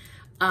signs.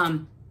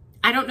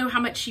 I don't know how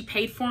much she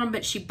paid for them,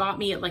 but she bought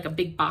me like a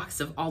big box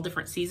of all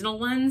different seasonal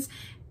ones,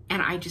 and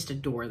I just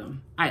adore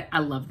them. I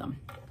love them.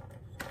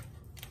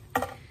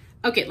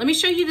 Okay, let me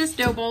show you this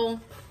dough bowl.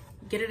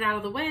 Get it out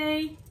of the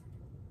way.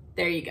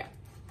 There you go.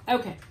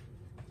 Okay.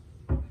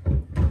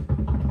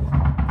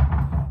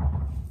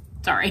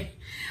 Sorry.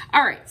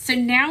 All right, so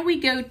now we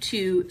go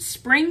to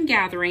Spring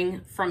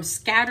Gathering from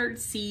Scattered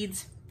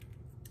Seeds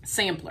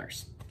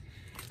Samplers.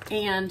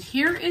 And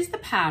here is the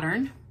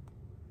pattern.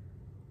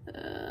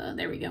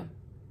 There we go.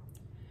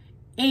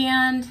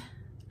 And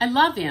I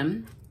love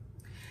him.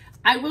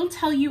 I will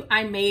tell you,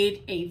 I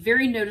made a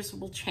very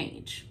noticeable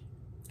change.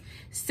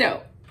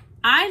 So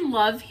I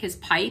love his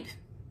pipe.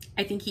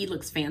 I think he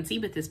looks fancy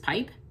with his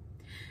pipe,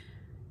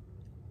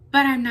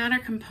 but I'm not a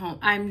component.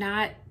 I'm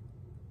not,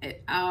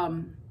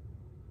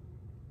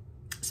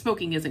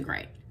 smoking isn't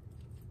great,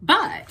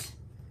 but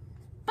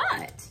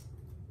But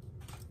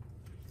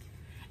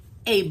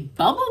a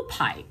bubble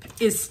pipe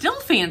is still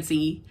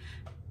fancy,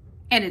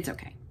 and it's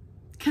okay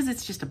because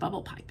it's just a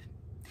bubble pipe.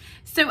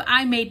 So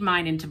I made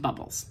mine into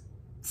bubbles.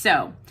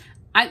 So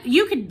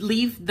you could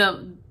leave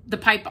the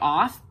pipe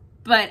off,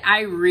 but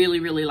I really,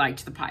 really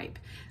liked the pipe.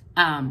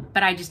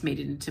 But I just made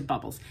it into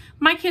bubbles.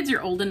 My kids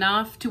are old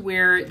enough to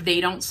where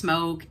they don't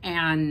smoke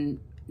and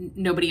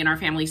nobody in our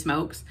family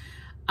smokes.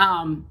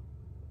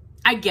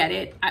 I get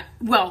it.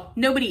 Well,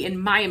 nobody in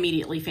my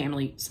immediately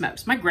family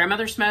smokes. My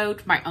grandmother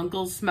smoked. My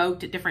uncles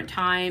smoked at different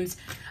times.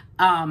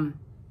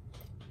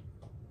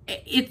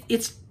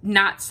 It's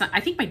not, I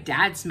think my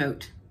dad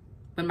smoked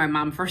when my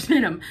mom first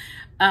met him.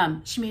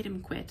 She made him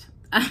quit.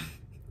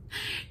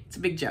 It's a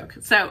big joke.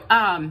 So,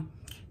 I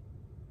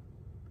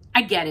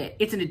get it.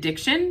 It's an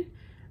addiction.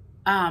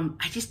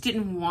 I just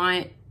didn't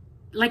want,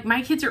 like,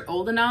 my kids are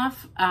old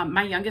enough.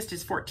 My youngest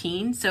is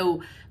 14.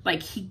 So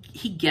like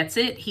he gets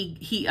it.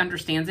 He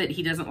understands it.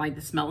 He doesn't like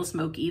the smell of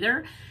smoke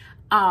either.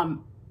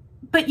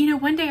 But you know,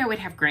 one day I would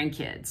have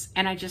grandkids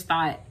and I just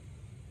thought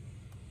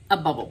a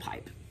bubble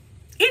pipe.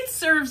 It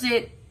serves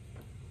it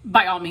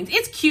by all means.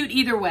 It's cute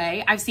either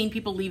way. I've seen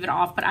people leave it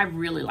off, but I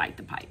really like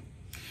the pipe.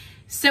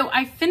 So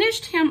I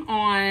finished him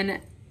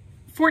on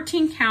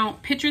 14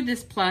 count, Picture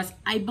This Plus.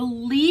 I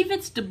believe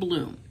it's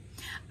doubloon.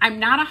 I'm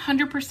not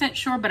 100%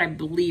 sure, but I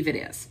believe it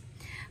is.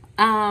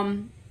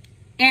 And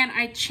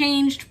I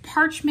changed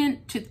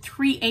parchment to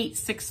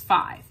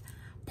 3865.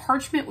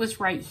 Parchment was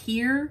right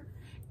here.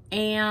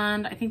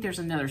 And I think there's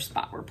another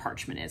spot where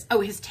parchment is.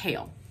 Oh, his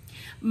tail.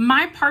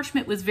 My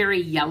parchment was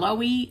very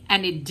yellowy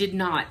and it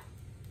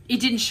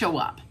didn't show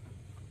up.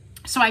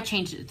 So I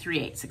changed it to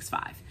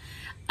 3865.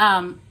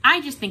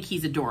 I just think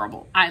he's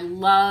adorable. I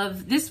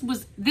love, this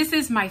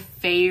is my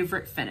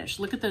favorite finish.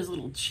 Look at those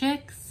little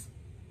chicks.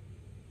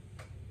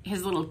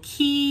 His little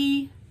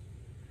key.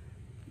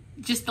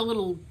 Just the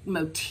little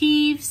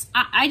motifs.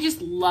 I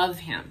just love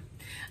him.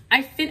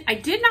 I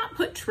did not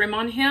put trim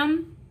on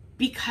him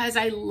because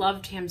I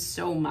loved him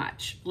so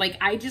much. Like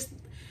I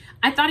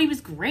thought he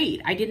was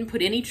great. I didn't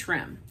put any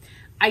trim.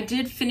 I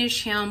did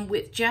finish him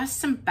with just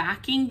some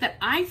backing that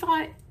I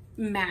thought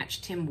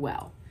matched him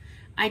well.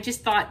 I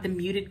just thought the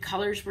muted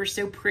colors were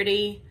so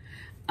pretty.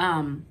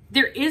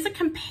 There is a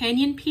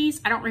companion piece.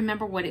 I don't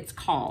remember what it's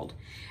called.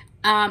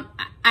 I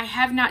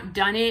have not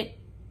done it.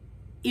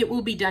 It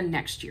will be done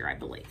next year, I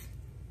believe.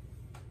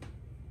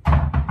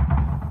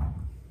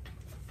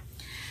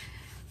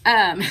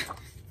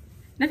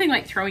 Nothing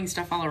like throwing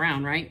stuff all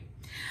around, right?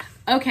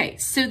 Okay,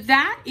 so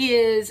that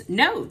is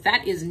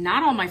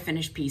not all my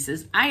finished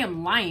pieces. I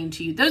am lying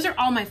to you. Those are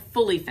all my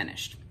fully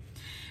finished.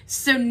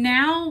 So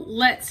now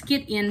let's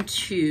get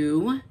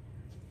into,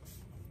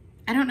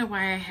 I don't know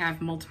why I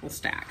have multiple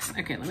stacks.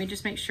 Okay, let me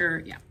just make sure.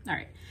 Yeah, all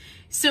right.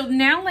 So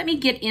now let me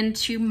get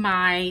into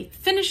my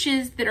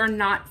finishes that are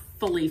not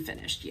fully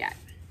finished yet.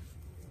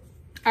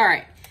 All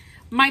right,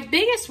 my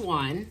biggest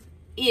one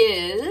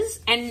is,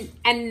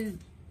 and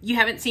you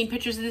haven't seen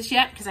pictures of this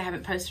yet because I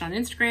haven't posted on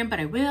Instagram, but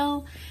I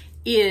will,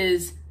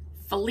 is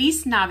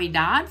Feliz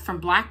Navidad from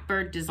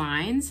Blackbird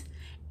Designs.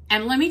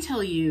 And let me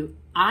tell you,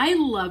 I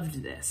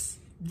loved this.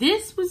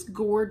 This was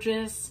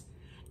gorgeous.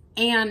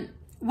 And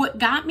what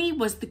got me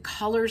was the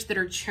colors that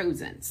are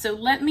chosen. So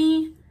let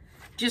me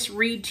just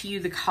read to you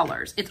the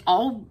colors. It's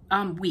all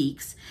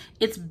weeks.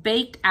 It's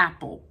baked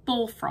apple,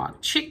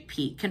 bullfrog,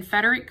 chickpea,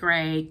 Confederate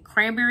gray,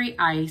 cranberry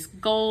ice,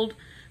 gold,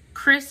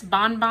 crisp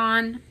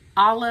bonbon,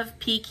 olive,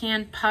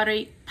 pecan,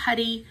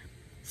 putty,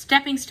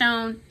 stepping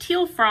stone,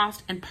 teal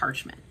frost, and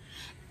parchment.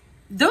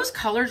 Those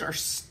colors are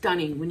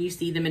stunning when you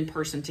see them in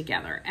person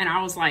together. And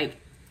I was like,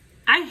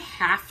 I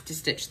have to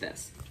stitch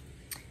this.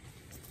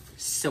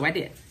 So I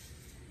did.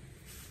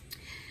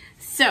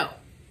 So,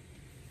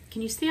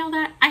 can you see all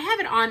that? I have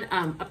it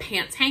on a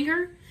pants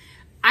hanger.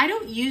 I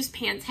don't use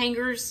pants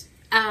hangers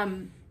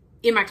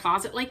in my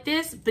closet like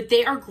this, but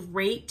they are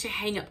great to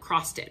hang up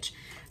cross stitch.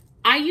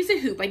 I use a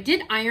hoop. I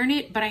did iron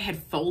it, but I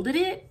had folded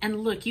it.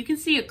 And look, you can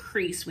see a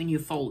crease when you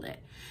fold it.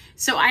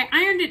 So I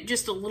ironed it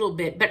just a little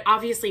bit, but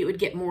obviously it would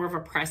get more of a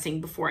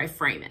pressing before I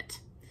frame it.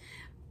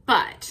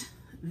 But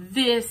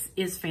this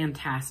is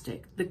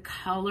fantastic. The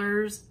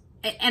colors,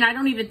 and I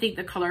don't even think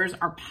the colors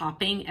are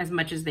popping as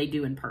much as they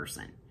do in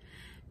person.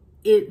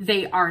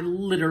 They are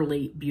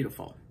literally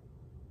beautiful.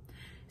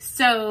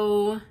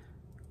 So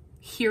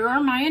here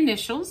are my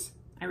initials.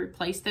 I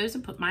replaced those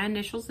and put my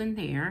initials in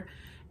there.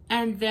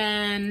 And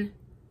then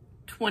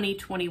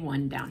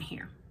 2021 down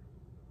here.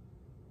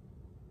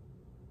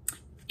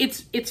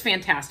 It's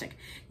fantastic.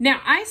 Now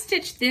I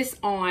stitched this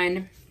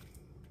on,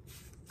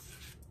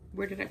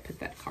 where did I put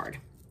that card?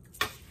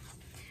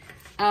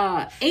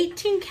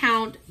 18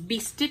 count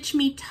Bestitch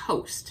Me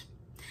Toast.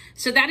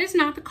 So that is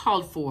not the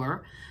called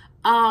for.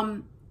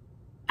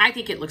 I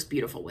think it looks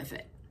beautiful with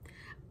it.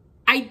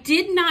 I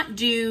did not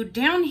do,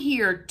 down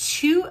here,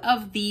 2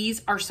 of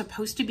these are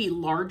supposed to be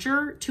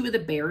larger, 2 of the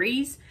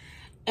berries,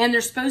 and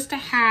they're supposed to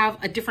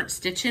have a different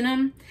stitch in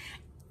them.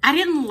 I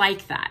didn't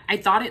like that. I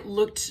thought it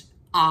looked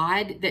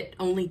odd that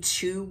only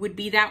 2 would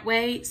be that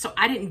way. So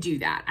I didn't do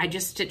that. I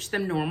just stitched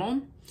them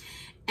normal.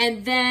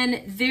 And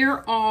then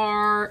there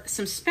are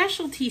some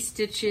specialty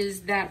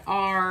stitches that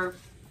are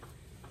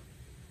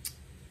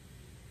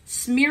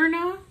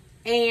Smyrna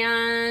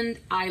and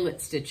eyelet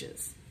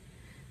stitches.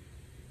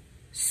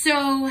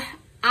 So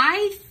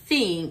I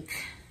think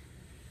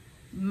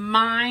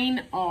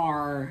mine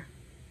are,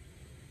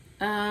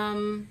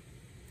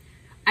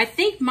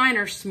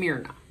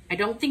 Smyrna. I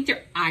don't think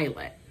they're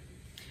eyelet.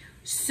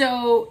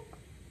 So,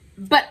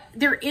 but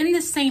they're in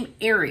the same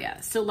area.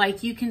 So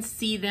like you can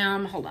see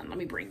them, hold on, let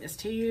me bring this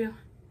to you.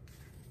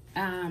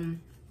 In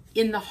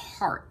the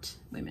heart,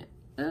 wait a minute.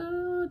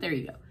 Oh, there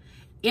you go.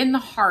 In the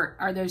heart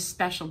are those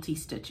specialty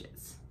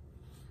stitches.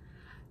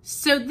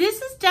 So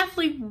this is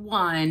definitely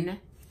one.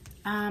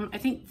 I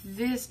think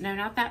this, no,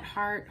 not that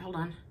heart, hold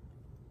on.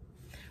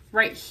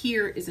 Right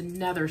here is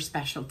another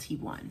specialty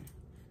one.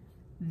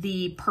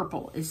 The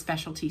purple is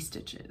specialty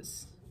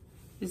stitches,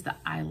 is the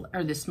eyelet,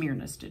 or the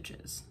Smyrna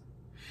stitches.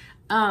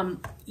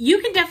 You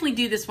can definitely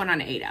do this one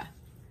on Ada.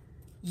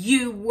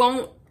 You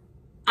won't,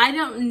 I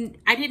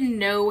didn't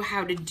know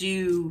how to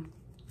do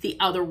the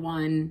other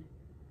one.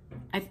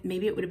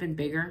 Maybe it would have been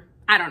bigger.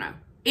 I don't know.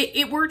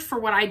 It worked for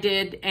what I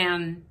did,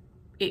 and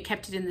it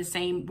kept it in the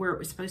same where it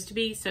was supposed to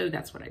be. So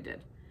that's what I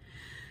did.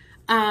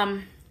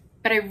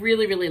 But I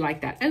really, really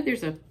like that. Oh,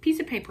 there's a piece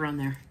of paper on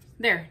there.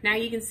 There, now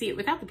you can see it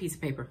without the piece of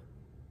paper.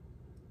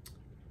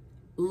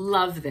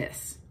 Love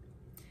this.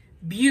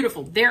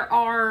 Beautiful. There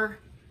are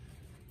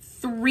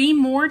 3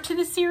 more to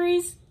the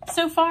series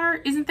so far,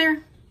 isn't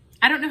there?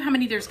 I don't know how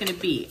many there's going to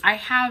be. I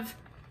have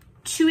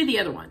 2 of the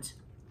other ones.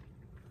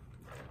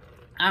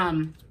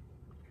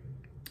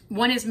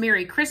 One is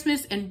Merry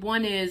Christmas, and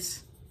one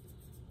is,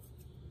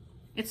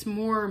 it's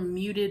more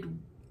muted,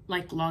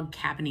 like log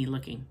cabin-y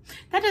looking.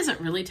 That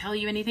doesn't really tell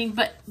you anything,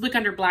 but look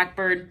under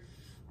Blackbird.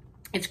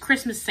 It's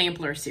Christmas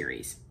Sampler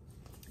Series.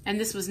 And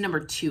this was number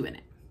 2 in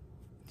it.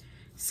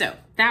 So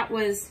that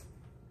was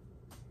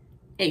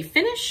a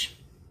finish.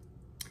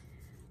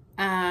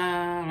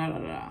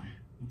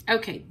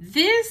 Okay,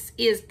 this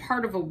is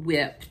part of a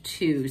whip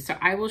too. So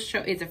I will show,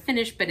 it's a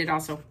finish, but it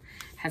also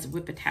has a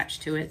whip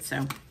attached to it.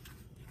 So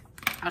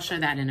I'll show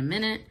that in a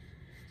minute.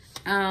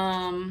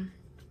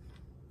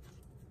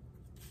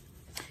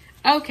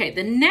 Okay,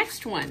 the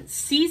next one,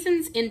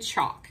 Seasons in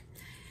Chalk.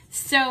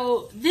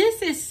 So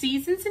this is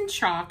Seasons in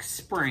Chalk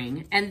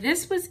Spring, and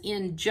this was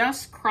in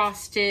Just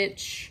Cross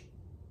Stitch,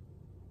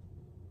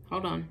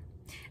 hold on,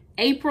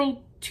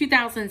 April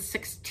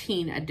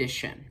 2016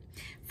 edition.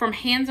 From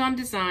Hands On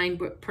Design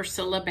with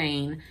Priscilla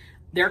Bain,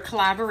 their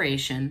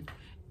collaboration.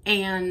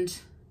 And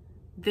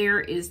there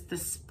is the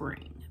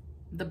spring,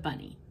 the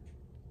bunny.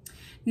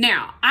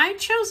 Now, I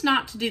chose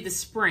not to do the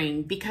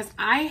spring because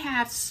I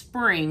have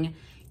spring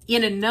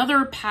in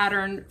another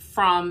pattern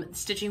from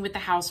Stitching with the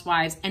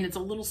Housewives, and it's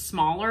a little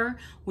smaller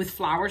with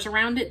flowers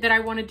around it that I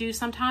want to do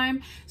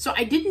sometime. So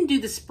I didn't do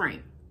the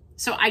spring.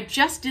 So I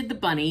just did the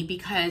bunny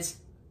because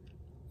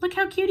look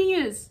how cute he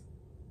is.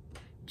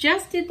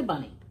 Just did the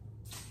bunny.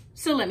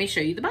 So let me show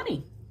you the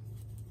bunny.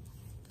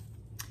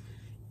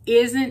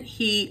 Isn't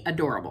he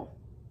adorable?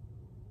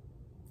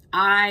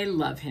 I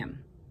love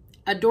him.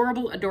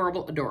 Adorable,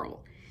 adorable,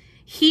 adorable.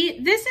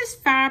 This is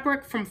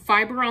fabric from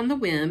Fiber on the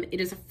Whim. It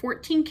is a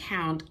 14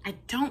 count. I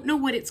don't know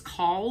what it's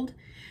called,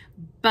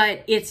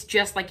 but it's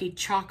just like a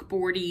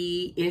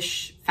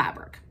chalkboardy-ish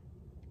fabric.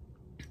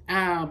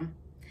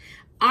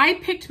 I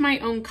picked my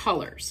own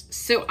colors.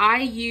 So I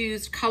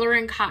used Color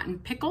and Cotton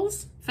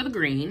Pickles for the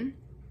green,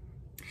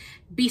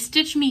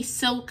 Bestitch Me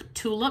Silk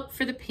Tulip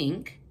for the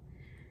pink.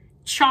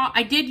 Chalk,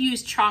 I did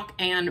use chalk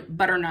and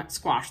butternut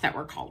squash that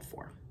were called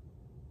for.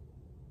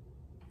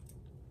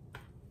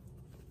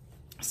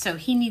 So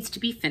he needs to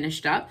be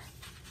finished up.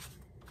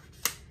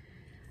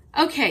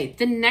 Okay,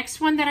 the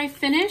next one that I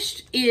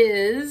finished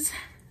is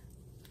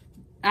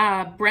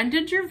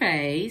Brenda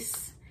Gervais.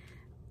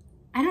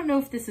 I don't know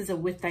if this is a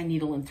With Thy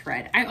Needle and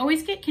Thread. I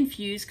always get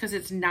confused because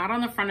it's not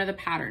on the front of the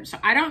pattern. So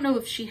I don't know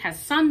if she has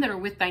some that are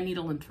With Thy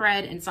Needle and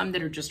Thread and some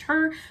that are just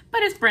her,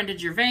 but it's Brenda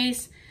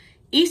Gervais.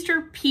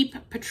 Easter Peep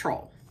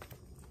Patrol.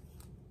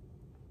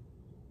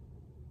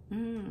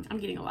 I'm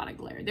getting a lot of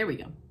glare. There we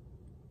go.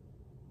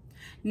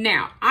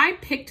 Now, I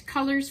picked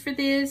colors for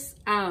this.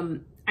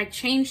 I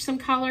changed some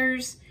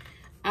colors.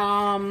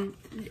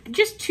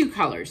 Just 2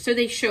 colors, so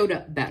they showed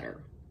up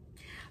better.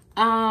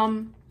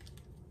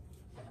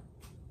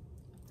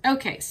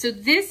 Okay, so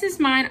this is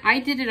mine. I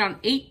did it on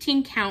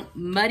 18 count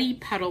Muddy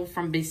Puddle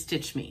from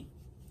Bestitch Me.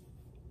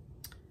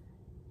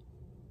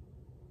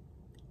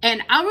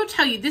 And I will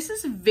tell you, this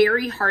is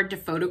very hard to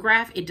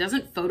photograph. It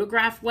doesn't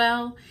photograph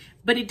well,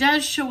 but it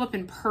does show up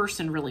in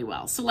person really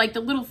well. So like the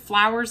little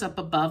flowers up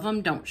above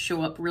them don't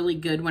show up really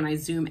good when I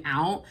zoom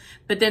out,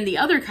 but then the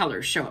other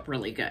colors show up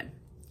really good.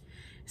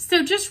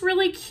 So just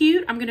really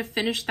cute. I'm gonna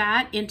finish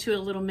that into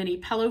a little mini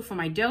pillow for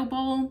my dough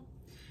bowl.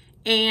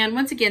 And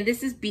once again,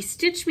 this is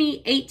Bestitch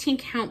Me 18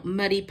 count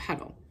Muddy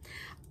Puddle.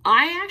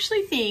 I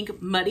actually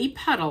think Muddy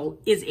Puddle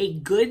is a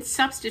good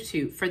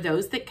substitute for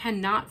those that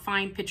cannot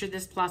find Picture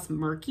This Plus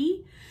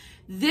Murky.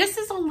 This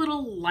is a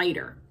little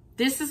lighter.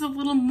 This is a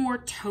little more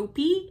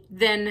taupey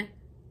than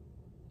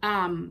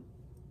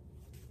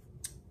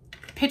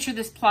Picture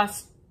This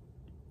Plus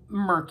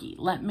Murky.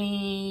 Let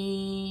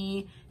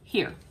me,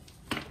 here.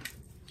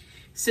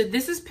 So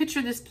this is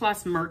Picture This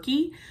Plus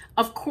Murky.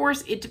 Of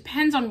course, it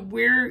depends on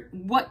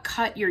what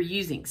cut you're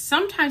using.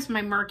 Sometimes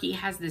my Murky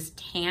has this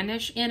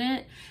tannish in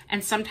it,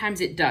 and sometimes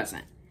it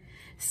doesn't.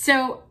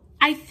 So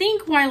I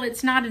think while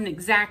it's not an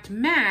exact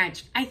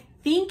match, I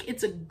think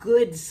it's a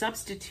good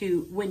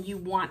substitute when you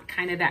want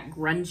kind of that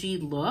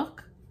grungy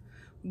look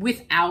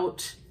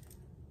without,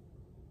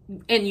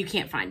 and you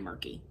can't find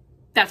Murky.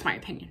 That's my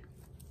opinion.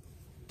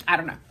 I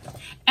don't know.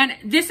 And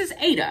this is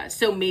Ada,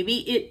 so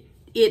maybe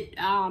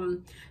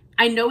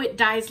I know it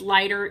dyes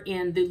lighter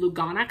in the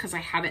Lugana because I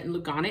have it in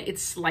Lugana.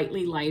 It's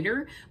slightly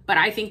lighter, but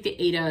I think the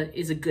Ada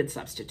is a good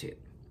substitute.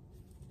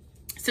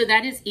 So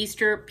that is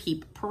Easter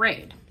Peep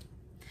Parade.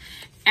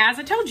 As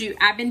I told you,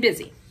 I've been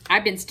busy.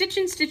 I've been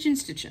stitching.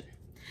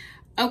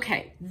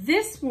 Okay,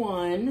 this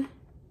one,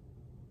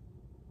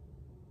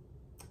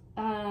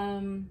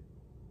 I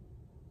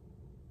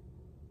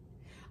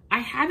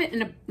have it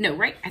in no,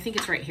 right? I think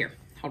it's right here.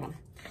 Hold on.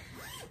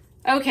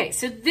 Okay,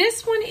 so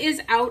this one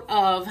is out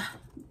of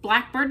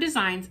Blackbird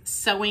Designs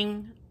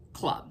Sewing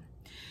Club.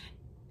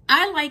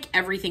 I like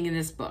everything in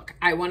this book.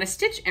 I want to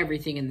stitch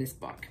everything in this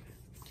book.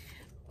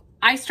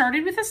 I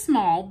started with a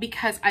small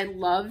because I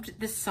loved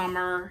the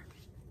summer,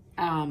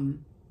 I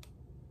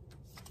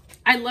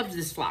loved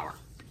this flower.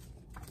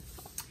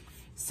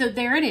 So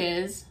there it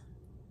is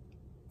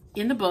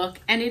in the book,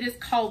 and it is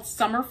called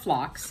Summer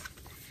Phlox.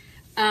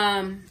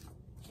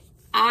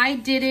 I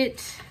did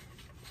it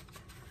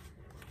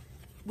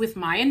with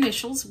my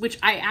initials, which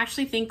I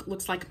actually think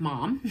looks like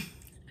Mom,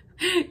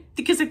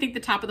 because I think the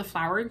top of the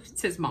flower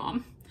says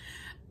Mom.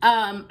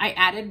 I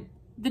added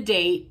the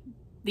date,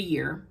 the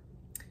year,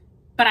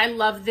 but I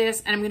love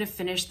this, and I'm gonna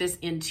finish this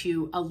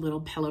into a little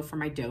pillow for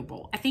my dough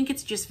bowl. I think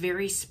it's just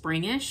very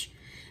springish.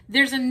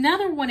 There's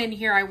another one in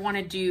here I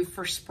wanna do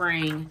for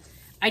spring.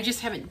 I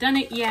just haven't done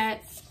it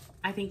yet.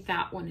 I think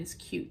that one is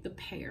cute, the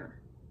pear,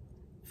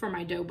 for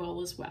my dough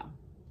bowl as well.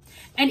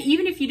 And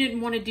even if you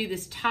didn't want to do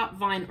this top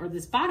vine or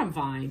this bottom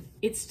vine,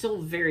 it's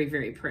still very,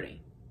 very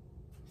pretty.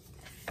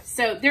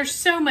 So there's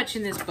so much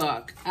in this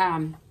book.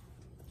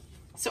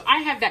 So I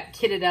have that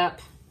kitted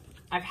up.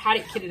 I've had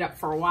it kitted up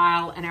for a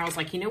while, and I was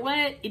like, you know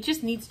what? It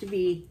just needs to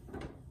be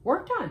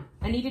worked on.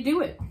 I need to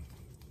do it.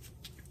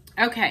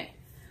 Okay,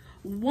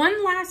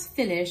 one last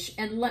finish,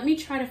 and let me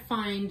try to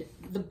find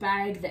the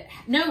bag that,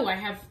 no, I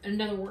have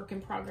another work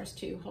in progress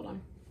too. Hold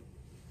on.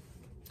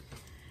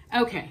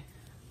 Okay.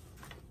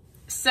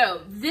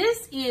 So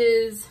this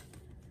is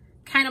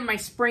kind of my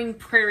spring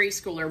prairie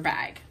schooler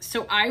bag.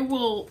 So I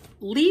will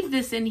leave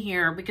this in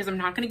here because I'm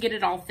not going to get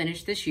it all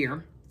finished this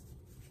year.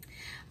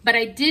 But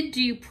I did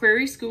do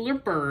prairie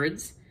schooler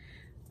birds.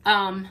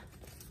 And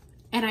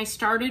I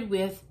started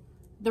with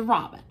the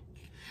robin.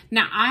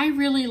 Now I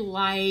really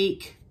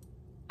like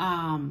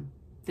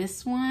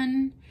this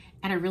one,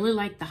 and I really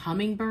like the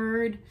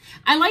hummingbird.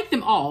 I like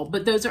them all,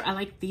 but I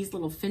like these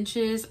little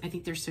finches. I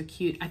think they're so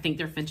cute. I think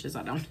they're finches.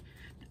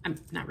 I'm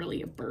not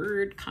really a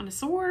bird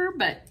connoisseur,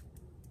 but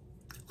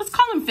let's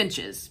call them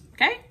finches,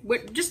 okay?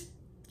 Just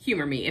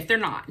humor me if they're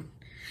not.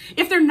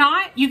 If they're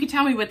not, you can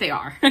tell me what they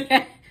are.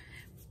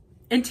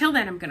 Until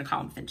then, I'm gonna call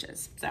them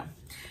finches. So,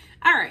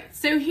 all right,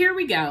 so here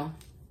we go.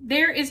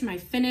 There is my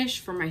finish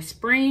for my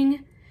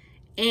spring.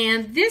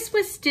 And this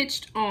was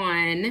stitched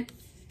on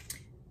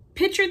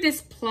Picture This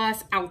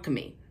Plus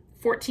Alchemy,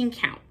 14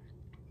 count.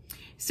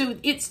 So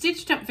it's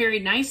stitched up very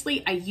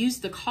nicely. I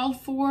used the called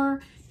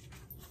for.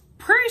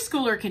 Prairie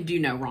Schooler can do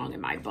no wrong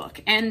in my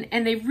book, and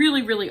they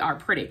really, really are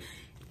pretty.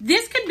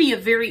 This could be a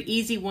very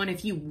easy one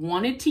if you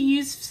wanted to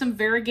use some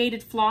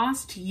variegated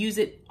floss to use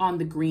it on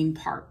the green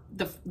part,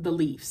 the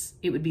leaves.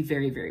 It would be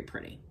very, very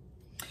pretty.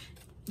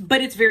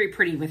 But it's very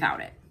pretty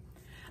without it.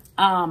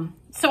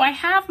 So I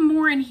have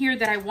more in here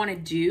that I want to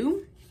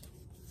do.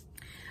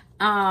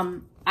 I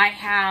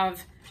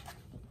have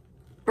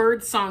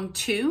Birdsong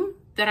 2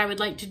 that I would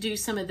like to do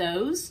some of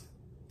those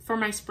for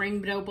my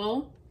spring dough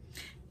bowl.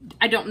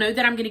 I don't know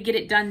that I'm going to get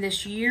it done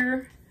this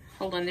year.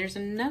 Hold on, there's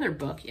another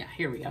book. Yeah,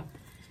 here we go.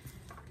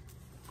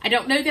 I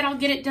don't know that I'll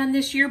get it done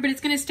this year, but it's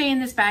going to stay in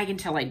this bag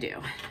until I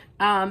do.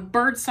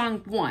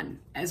 Birdsong 1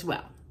 as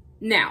well.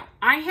 Now,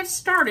 I have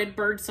started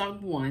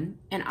Birdsong 1,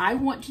 and I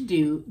want to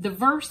do the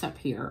verse up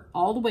here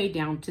all the way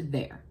down to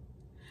there.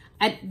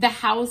 At the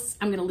house,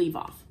 I'm going to leave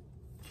off.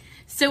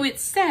 So it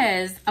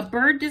says, a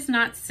bird does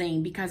not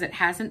sing because it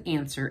has an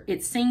answer.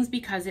 It sings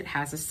because it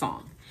has a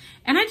song.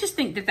 And I just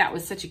think that that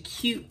was such a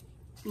cute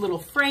little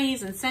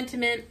phrase and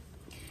sentiment.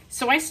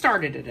 So I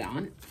started it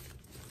on.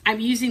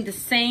 I'm using the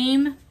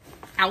same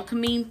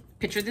Alchemy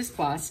Picture This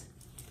Plus.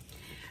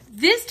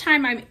 This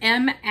time I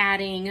am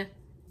adding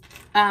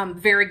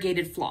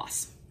variegated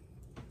floss.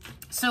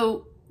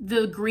 So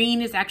the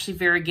green is actually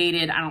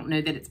variegated. I don't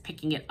know that it's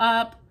picking it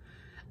up.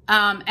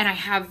 And I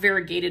have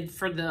variegated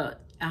for the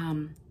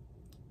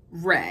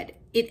red.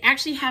 It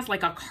actually has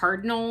like a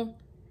cardinal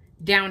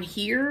down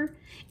here,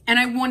 and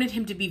I wanted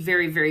him to be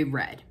very, very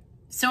red.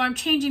 So I'm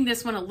changing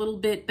this one a little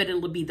bit, but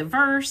it'll be the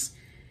verse.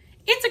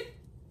 It's a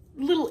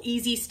little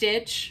easy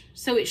stitch,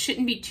 so it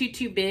shouldn't be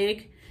too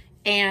big,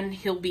 and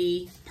he'll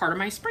be part of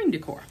my spring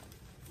decor.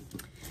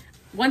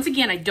 Once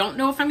again, I don't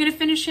know if I'm gonna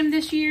finish him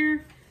this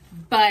year,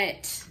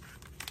 but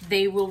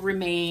they will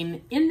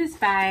remain in this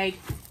bag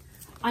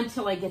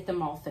until I get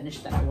them all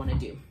finished that I wanna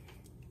do.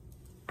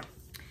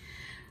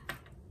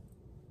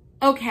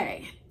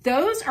 Okay,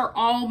 those are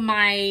all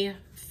my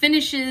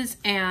finishes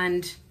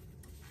and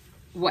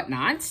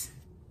whatnots.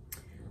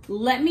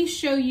 Let me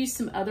show you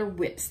some other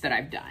whips that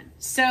I've done.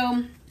 So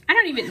I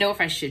don't even know if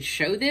I should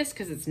show this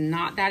because it's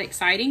not that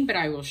exciting, but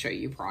I will show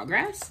you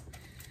progress.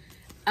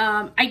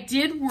 I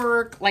did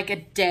work like a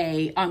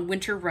day on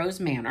Winter Rose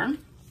Manor.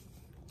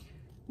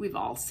 We've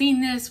all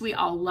seen this. We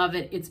all love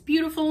it. It's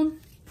beautiful.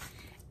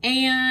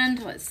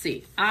 And let's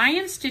see. I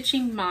am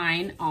stitching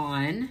mine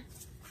on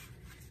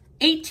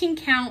 18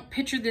 count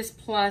Picture This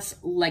Plus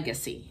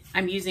Legacy.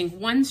 I'm using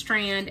one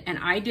strand, and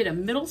I did a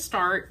middle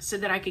start so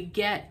that I could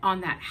get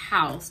on that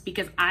house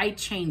because I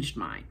changed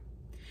mine.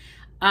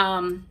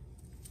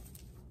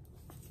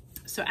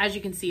 So as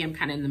you can see, I'm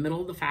kind of in the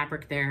middle of the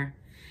fabric there.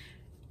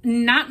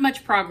 Not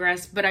much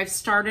progress, but I've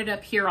started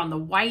up here on the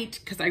white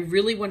because I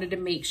really wanted to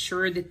make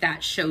sure that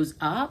that shows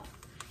up.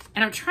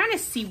 And I'm trying to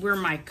see where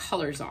my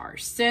colors are.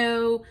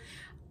 So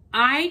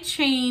I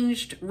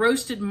changed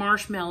Roasted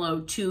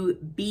Marshmallow to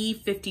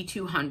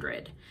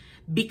B5200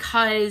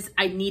 because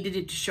I needed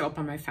it to show up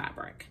on my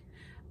fabric.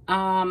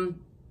 And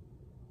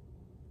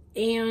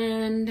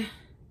I'm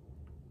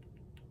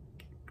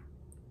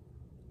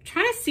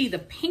trying to see the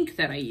pink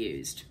that I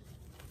used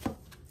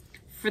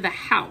for the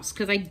house,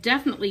 because I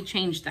definitely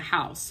changed the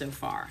house so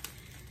far.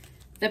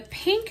 The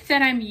pink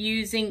that I'm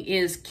using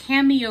is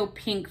Cameo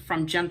Pink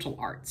from Gentle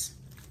Arts.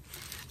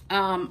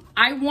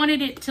 I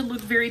wanted it to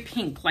look very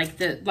pink, like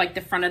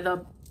the front of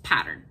the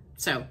pattern.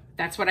 So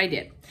that's what I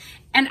did.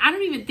 And I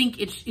don't even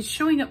think it's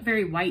showing up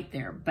very white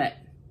there, but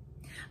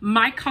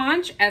my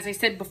conch, as I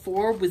said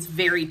before, was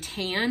very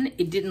tan.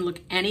 It didn't look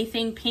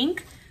anything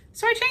pink,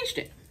 so I changed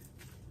it.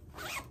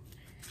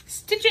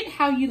 Stitch it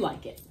how you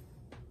like it.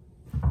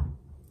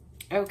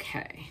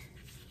 Okay.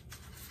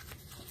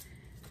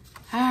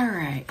 All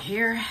right,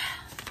 here.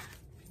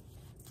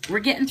 We're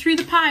getting through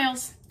the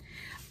piles.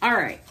 All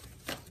right.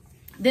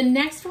 The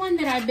next one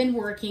that I've been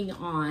working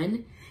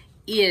on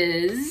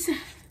is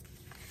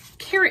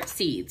carrot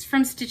seeds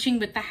from Stitching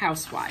with the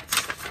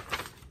Housewives.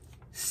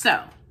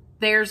 So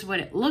there's what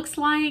it looks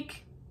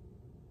like.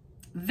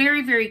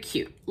 Very, very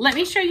cute. Let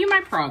me show you my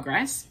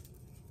progress.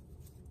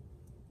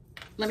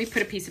 Let me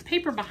put a piece of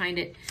paper behind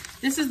it.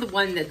 This is the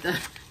one that the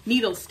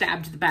needle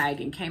stabbed the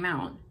bag and came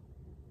out.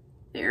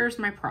 There's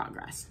my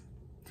progress.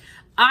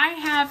 I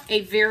have a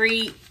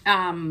very,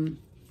 I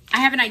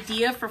have an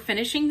idea for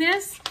finishing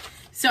this.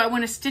 So I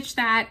want to stitch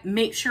that,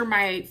 make sure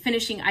my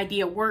finishing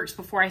idea works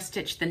before I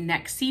stitch the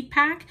next seed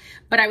pack.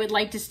 But I would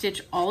like to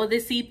stitch all of the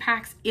seed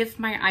packs if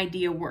my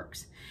idea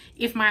works.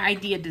 If my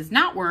idea does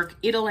not work,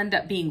 it'll end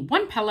up being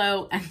one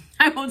pillow and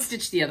I won't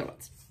stitch the other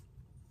ones.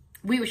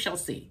 We shall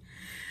see.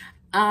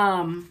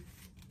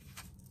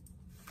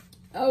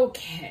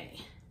 Okay.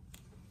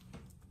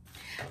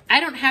 I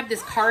don't have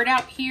this card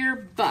out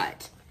here,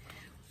 but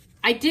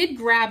I did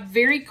grab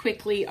very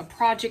quickly a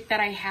project that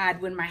I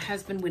had when my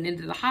husband went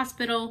into the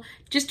hospital,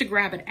 just to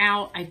grab it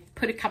out. I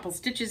put a couple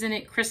stitches in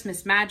it,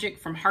 Christmas Magic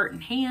from Heart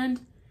and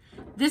Hand.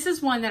 This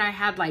is one that I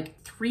had like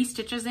 3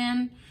 stitches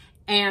in,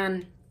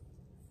 and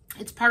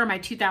it's part of my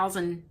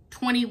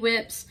 2020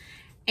 whips,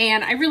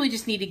 and I really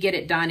just need to get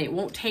it done. It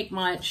won't take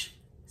much.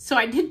 So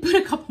I did put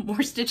a couple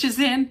more stitches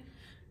in,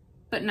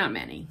 but not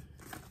many.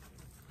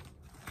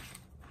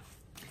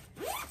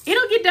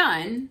 It'll get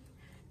done.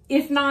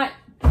 If not,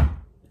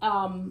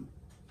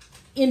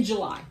 in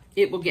July,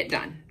 it will get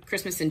done.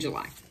 Christmas in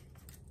July.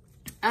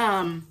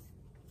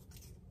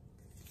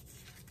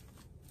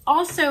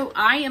 Also,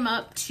 I am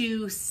up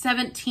to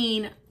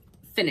 17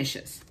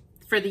 finishes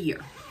for the year.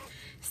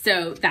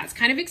 So that's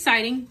kind of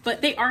exciting,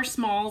 but they are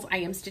smalls. I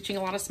am stitching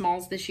a lot of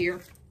smalls this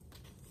year.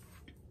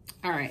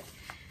 All right.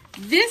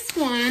 This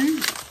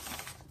one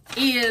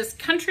is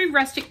Country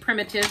Rustic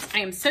Primitives. I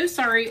am so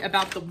sorry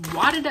about the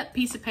wadded up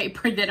piece of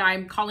paper that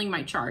I'm calling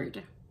my chart.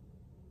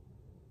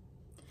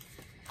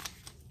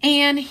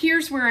 And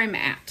here's where I'm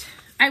at.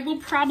 I will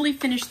probably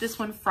finish this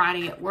one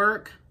Friday at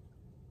work.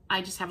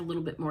 I just have a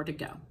little bit more to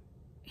go.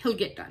 He'll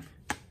get done.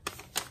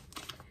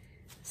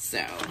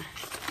 So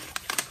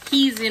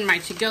he's in my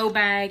to-go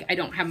bag. I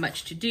don't have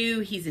much to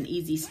do. He's an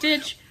easy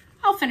stitch.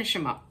 I'll finish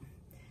him up.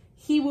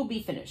 He will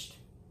be finished.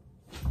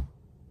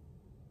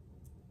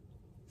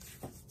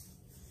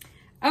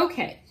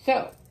 Okay,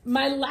 so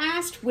my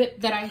last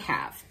whip that I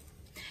have,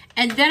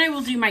 and then I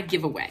will do my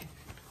giveaway.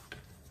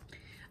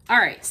 All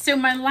right, so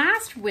my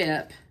last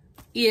whip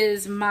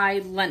is my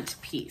Lent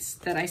piece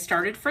that I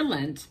started for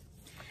Lent.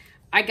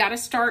 I got to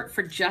start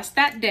for just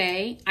that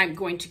day. I'm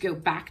going to go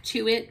back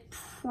to it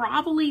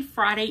probably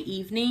Friday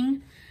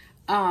evening,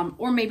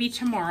 or maybe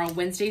tomorrow.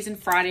 Wednesdays and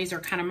Fridays are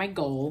kind of my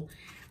goal.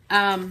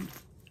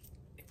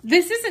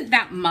 This isn't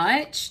that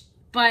much,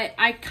 but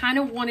I kind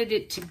of wanted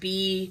it to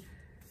be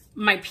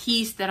my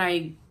piece that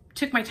I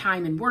took my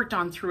time and worked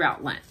on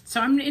throughout Lent. So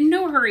I'm in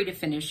no hurry to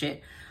finish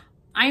it.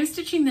 I am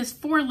stitching this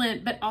for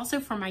Lent, but also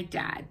for my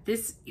dad.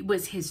 This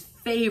was his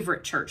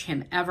favorite church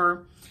hymn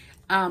ever,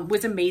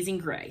 was Amazing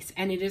Grace.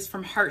 And it is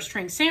from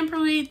Heartstrings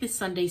Samplerly, the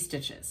Sunday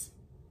Stitches.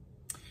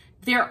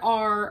 There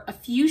are a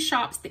few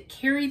shops that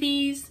carry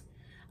these.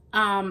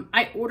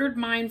 I ordered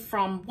mine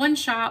from one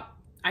shop.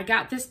 I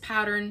got this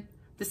pattern.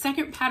 The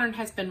second pattern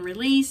has been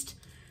released,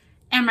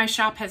 and my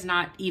shop has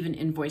not even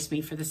invoiced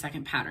me for the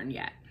second pattern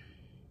yet.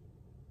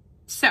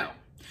 So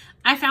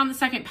I found the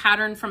second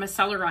pattern from a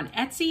seller on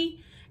Etsy,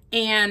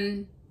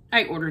 and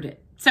I ordered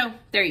it. So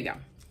there you go.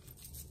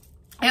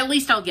 At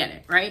least I'll get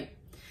it, right?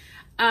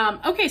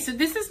 Okay, so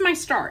this is my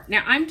start.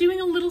 Now I'm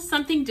doing a little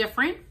something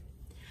different.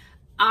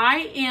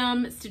 I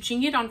am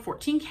stitching it on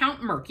 14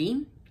 count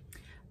Murky,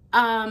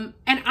 and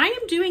I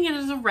am doing it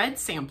as a red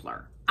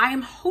sampler. I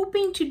am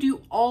hoping to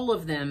do all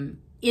of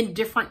them in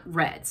different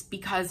reds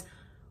because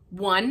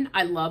one,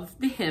 I love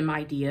the hem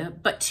idea,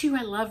 but two,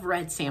 I love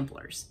red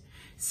samplers.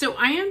 So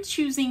I am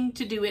choosing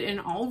to do it in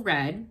all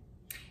red.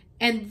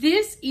 And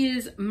this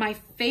is my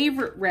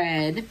favorite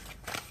red,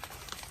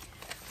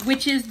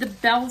 which is the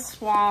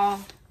Belsoir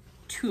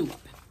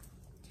Tulip.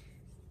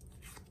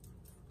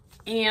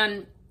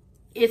 And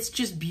it's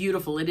just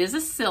beautiful. It is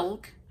a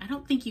silk. I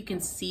don't think you can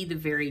see the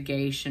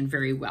variegation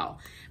very well,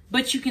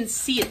 but you can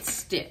see it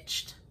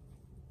stitched.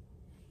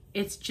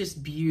 It's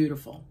just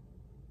beautiful.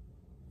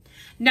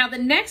 Now the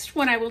next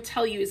one I will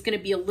tell you is going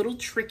to be a little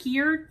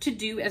trickier to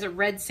do as a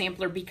red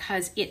sampler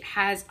because it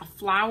has a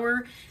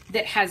flower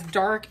that has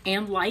dark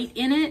and light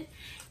in it.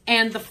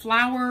 And the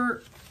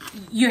flower,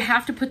 you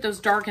have to put those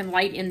dark and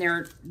light in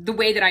there the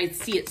way that I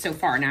see it so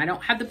far. Now I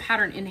don't have the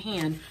pattern in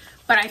hand,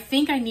 but I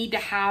think I need to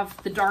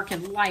have the dark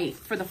and light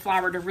for the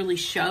flower to really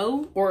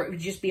show, or it would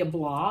just be a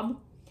blob.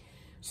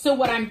 So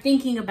what I'm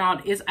thinking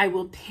about is I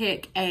will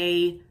pick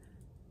a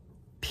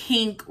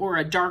pink or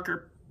a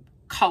darker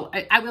color.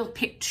 I will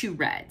pick two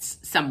reds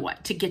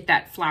somewhat to get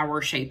that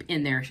flower shape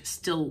in there,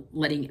 still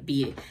letting it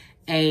be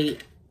a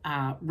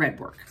red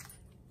work.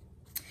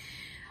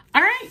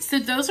 All right, so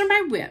those are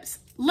my whips.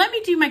 Let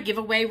me do my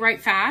giveaway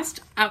right fast.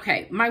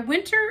 Okay, my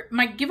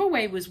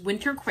giveaway was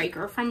Winter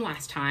Quaker from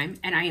last time,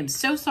 and I am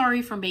so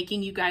sorry for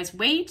making you guys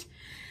wait.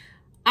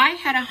 I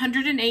had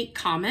 108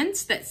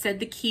 comments that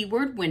said the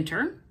keyword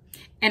winter,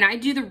 and I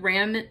do the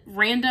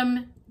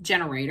random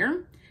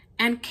generator,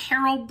 and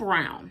Carol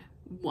Brown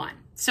won.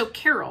 So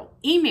Carol,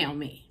 email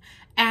me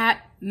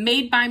at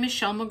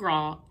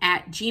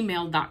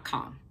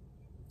madebymichellemcgraw@gmail.com.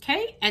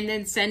 Okay, and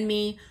then send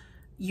me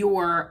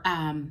your,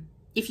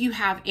 if you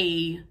have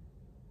a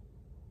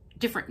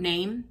different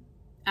name,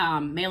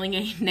 mailing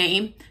a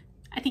name.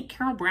 I think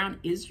Carol Brown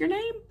is your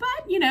name,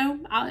 but you know,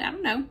 I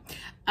don't know.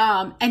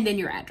 And then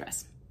your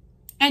address.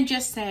 And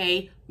just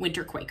say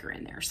Winter Quaker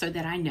in there so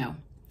that I know.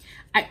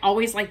 I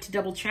always like to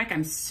double check.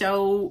 I'm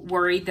so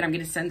worried that I'm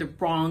going to send the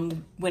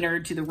wrong winner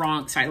to the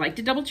wrong, so I like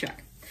to double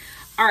check.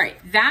 All right,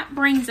 that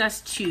brings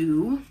us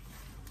to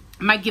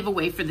my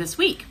giveaway for this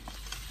week.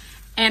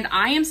 And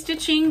I am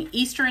stitching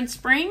Easter and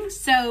Spring,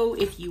 so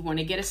if you want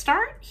to get a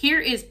start,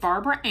 here is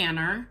Barbara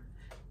Anna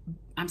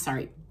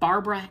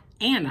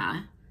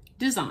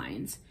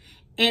Designs,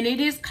 and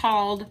it is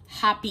called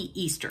Hoppy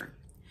Easter.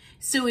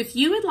 So if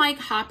you would like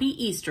Hoppy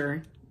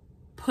Easter,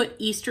 put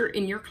Easter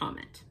in your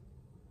comment.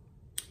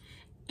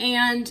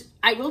 And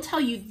I will tell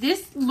you,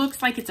 this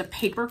looks like it's a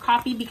paper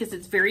copy because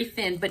it's very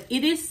thin, but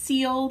it is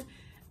sealed.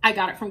 I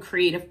got it from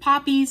Creative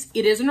Poppies.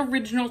 It is an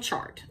original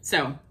chart.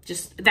 So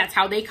just, that's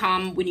how they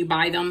come when you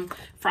buy them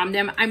from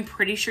them. I'm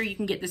pretty sure you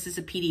can get this as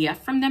a PDF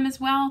from them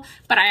as well,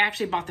 but I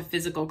actually bought the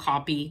physical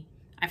copy.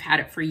 I've had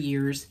it for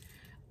years.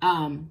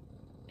 And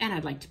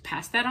I'd like to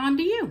pass that on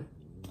to you.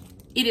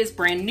 It is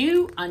brand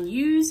new,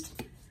 unused.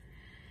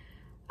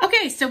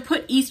 Okay, so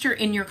put Easter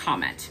in your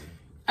comment.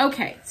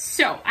 Okay,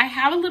 so I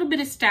have a little bit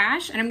of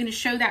stash, and I'm going to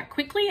show that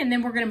quickly, and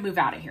then we're going to move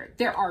out of here.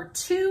 There are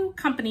two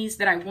companies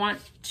that I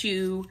want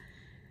to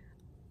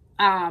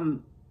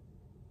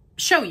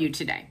show you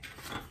today.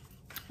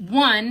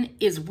 One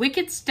is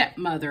Wicked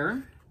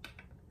Stepmother,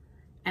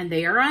 and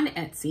they are on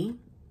Etsy.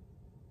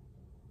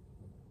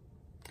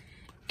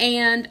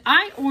 And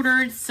I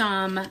ordered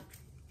some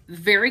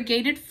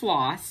variegated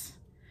floss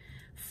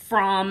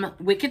from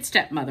Wicked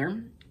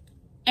Stepmother.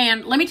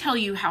 And let me tell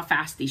you how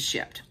fast these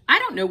shipped. I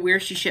don't know where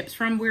she ships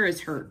from. Where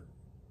is her?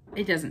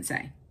 It doesn't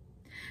say.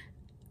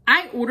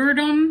 I ordered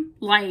them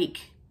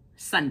like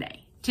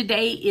Sunday.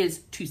 Today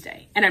is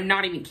Tuesday. And I'm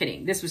not even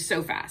kidding. This was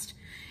so fast.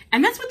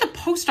 And that's what the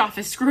post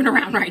office is screwing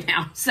around right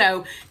now.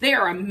 So they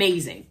are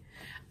amazing.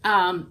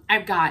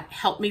 I've got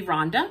Help Me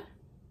Rhonda,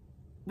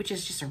 which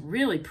is just a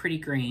really pretty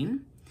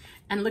green.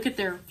 And look at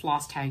their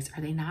floss tags.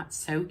 Are they not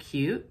so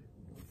cute?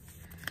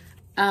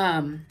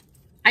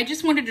 I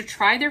just wanted to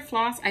try their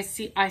floss. I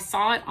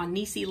saw it on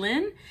Niecy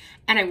Lynn,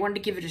 and I wanted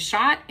to give it a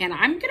shot. And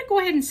I'm going to go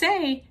ahead and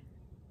say,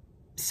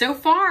 so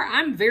far,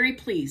 I'm very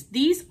pleased.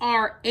 These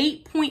are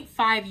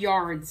 8.5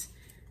 yards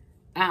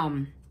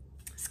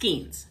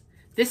skeins.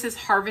 This is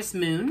Harvest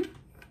Moon.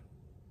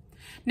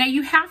 Now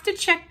you have to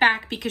check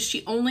back because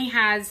she only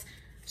has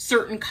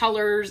certain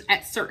colors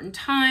at certain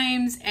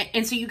times.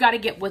 And so you got to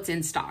get what's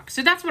in stock.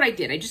 So that's what I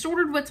did. I just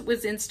ordered what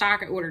was in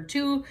stock. I ordered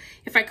 2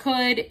 if I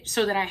could,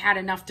 so that I had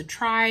enough to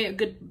try a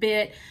good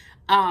bit.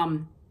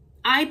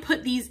 I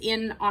put these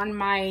in on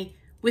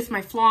with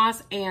my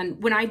floss,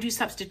 and when I do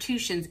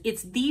substitutions,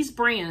 it's these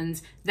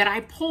brands that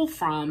I pull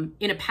from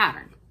in a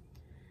pattern.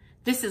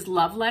 This is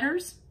Love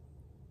Letters.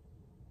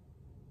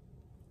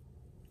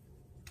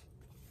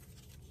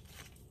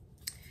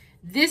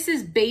 This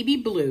is Baby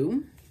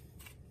Blue.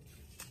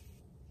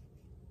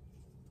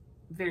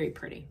 Very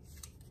pretty.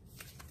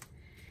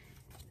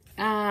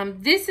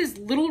 This is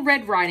Little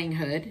Red Riding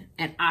Hood,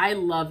 and I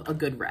love a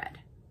good red.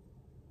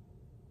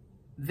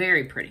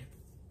 Very pretty.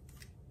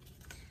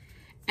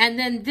 And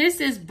then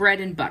this is Bread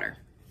and Butter.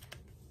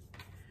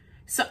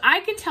 So I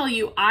can tell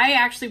you, I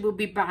actually will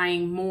be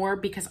buying more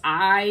because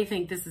I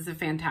think this is a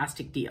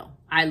fantastic deal.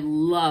 I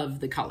love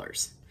the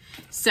colors.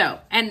 So,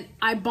 and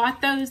I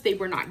bought those. They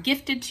were not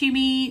gifted to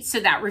me. So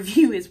that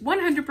review is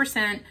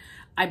 100%.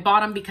 I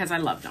bought them because I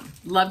loved them.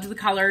 Loved the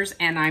colors,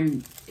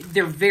 and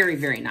they're very,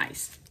 very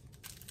nice.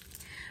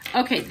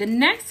 Okay, the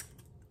next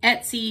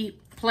Etsy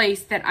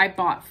place that I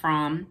bought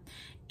from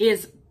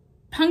is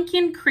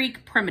Pumpkin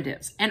Creek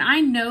Primitives. And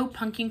I know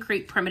Pumpkin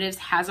Creek Primitives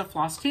has a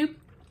floss tube.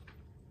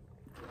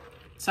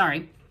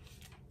 Sorry.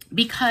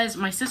 Because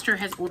my sister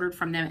has ordered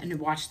from them and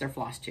watched their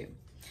floss tube.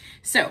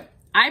 So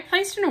I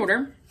placed an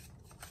order.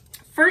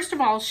 First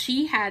of all,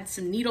 she had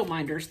some needle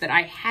minders that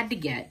I had to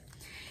get.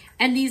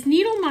 And these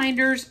needle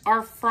minders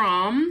are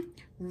from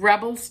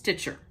Rebel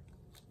Stitcher.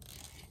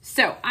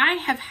 So I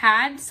have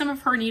had some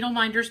of her needle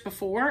minders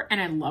before,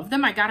 and I love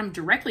them. I got them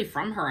directly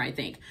from her, I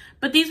think.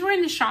 But these were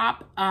in the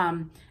shop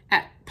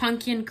at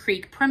Pumpkin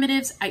Creek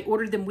Primitives. I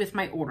ordered them with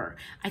my order.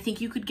 I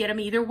think you could get them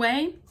either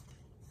way.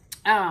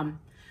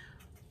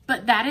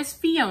 But that is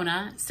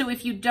Fiona. So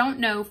if you don't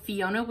know,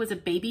 Fiona was a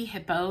baby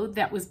hippo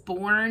that was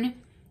born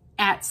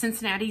at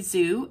Cincinnati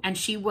Zoo, and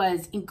she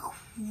was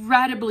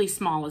incredibly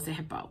small as a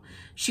hippo.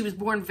 She was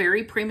born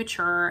very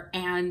premature,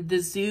 and the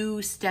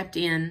zoo stepped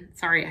in.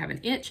 Sorry, I have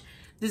an itch.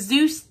 The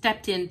zoo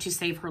stepped in to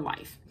save her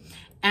life.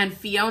 And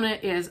Fiona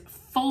is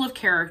full of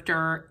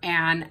character,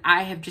 and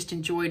I have just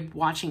enjoyed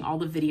watching all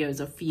the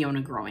videos of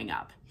Fiona growing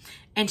up.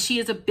 And she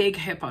is a big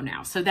hippo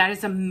now, so that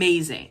is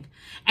amazing.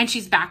 And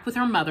she's back with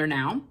her mother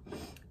now.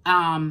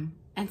 And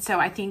so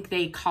I think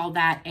they call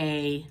that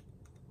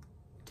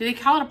do they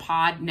call it a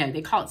pod? No,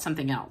 they call it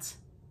something else.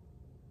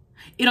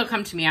 It'll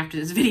come to me after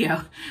this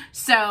video.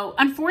 So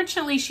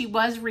unfortunately, she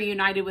was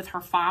reunited with her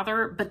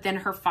father, but then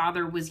her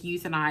father was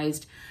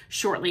euthanized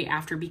shortly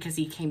after because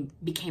he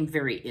became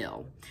very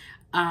ill.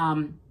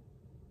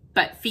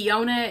 But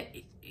Fiona,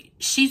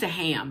 she's a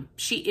ham.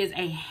 She is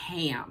a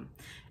ham.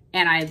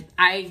 And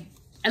I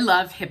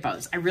love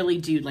hippos. I really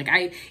do. Like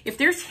if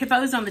there's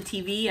hippos on the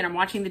TV and I'm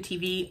watching the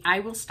TV, I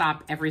will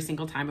stop every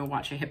single time and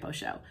watch a hippo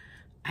show.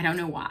 I don't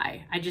know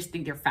why. I just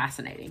think they're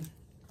fascinating.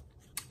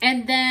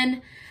 And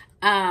then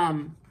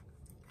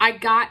I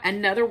got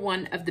another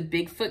one of the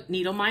Bigfoot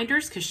needle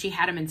minders because she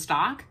had them in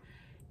stock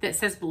that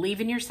says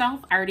Believe in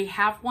Yourself. I already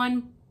have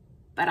one,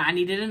 but I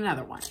needed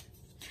another one.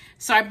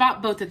 So I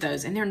bought both of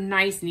those, and they're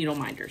nice needle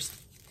minders.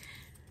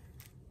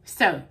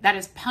 So that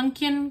is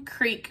Pumpkin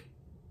Creek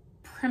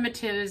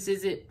Primitives.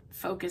 Is it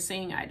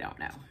focusing? I don't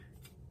know.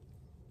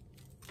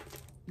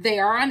 They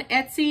are on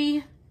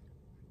Etsy.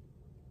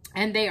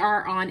 And they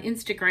are on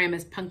Instagram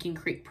as Pumpkin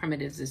Creek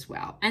Primitives as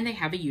well. And they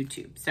have a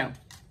YouTube. So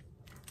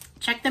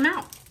check them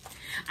out.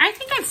 I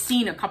think I've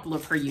seen a couple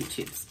of her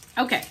YouTubes.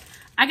 Okay,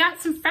 I got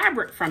some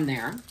fabric from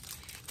there.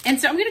 And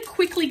so I'm going to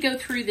quickly go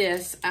through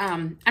this.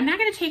 I'm not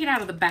going to take it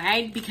out of the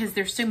bag because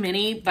there's so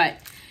many.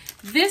 But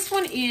this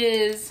one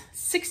is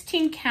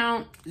 16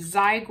 count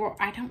Zygo.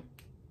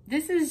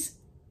 This is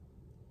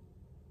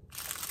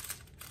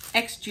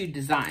XJude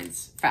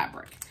Designs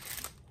fabric.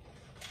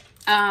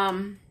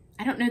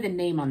 I don't know the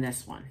name on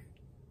this one.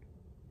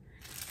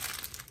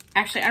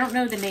 Actually, I don't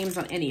know the names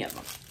on any of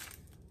them.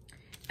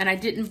 And I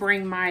didn't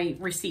bring my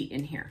receipt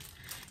in here.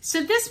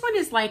 So this one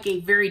is like a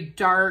very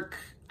dark,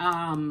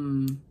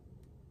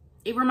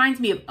 it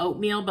reminds me of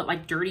oatmeal, but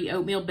like dirty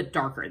oatmeal, but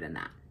darker than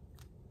that.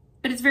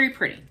 But it's very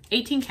pretty.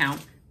 18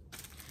 count.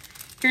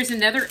 Here's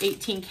another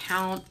 18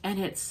 count, and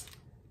it's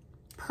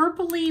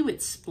purpley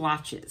with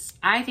splotches.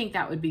 I think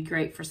that would be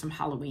great for some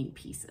Halloween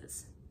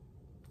pieces.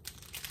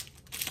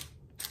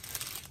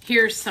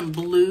 Here's some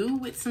blue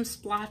with some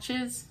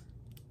splotches.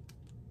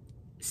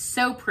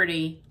 So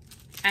pretty.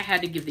 I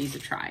had to give these a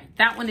try.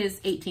 That one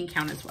is 18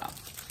 count as well.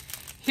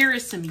 Here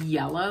is some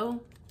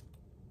yellow.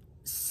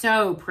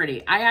 So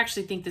pretty. I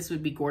actually think this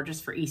would be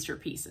gorgeous for Easter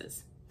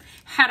pieces.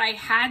 Had I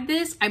had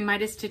this, I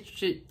might have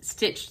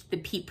stitched the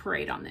Peep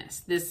Parade on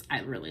this. This I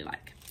really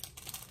like.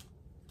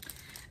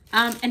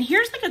 And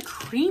here's like a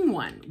cream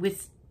one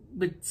with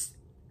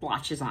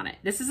splotches on it.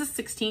 This is a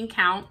 16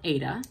 count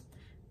Aida.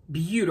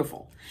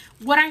 Beautiful.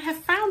 What I have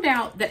found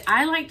out that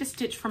I like to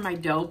stitch for my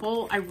dough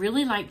bowl, I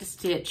really like to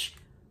stitch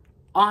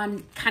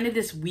on kind of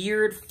this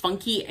weird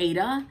funky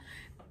Aida,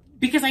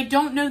 because I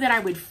don't know that I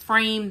would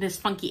frame this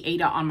funky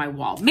Aida on my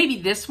wall.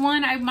 Maybe this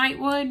one I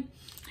would,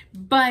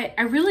 but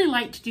I really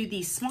like to do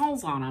these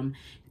smalls on them,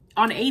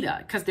 on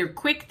Aida, because they're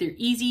quick, they're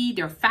easy,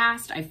 they're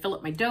fast. I fill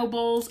up my dough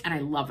bowls and I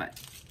love it.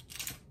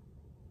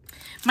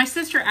 My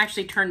sister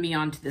actually turned me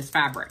on to this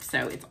fabric,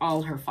 so it's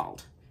all her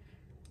fault.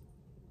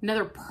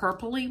 Another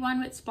purpley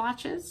one with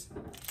splotches.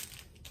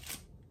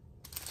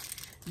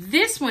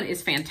 This one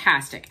is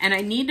fantastic, and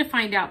I need to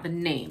find out the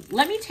name.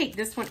 Let me take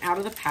this one out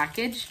of the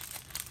package.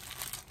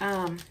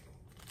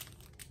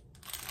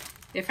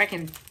 If I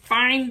can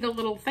find the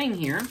little thing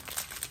here.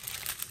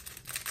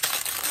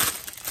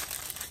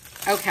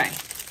 Okay.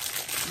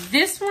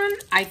 This one,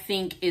 I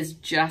think, is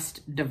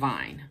just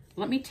divine.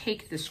 Let me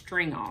take the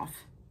string off.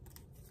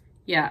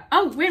 Yeah.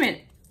 Oh, wait a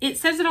minute. It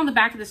says it on the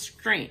back of the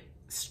string.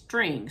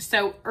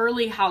 So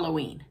early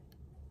Halloween.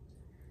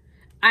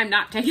 I'm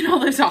not taking all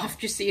those off,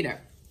 just so you know,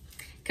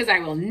 because I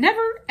will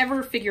never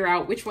ever figure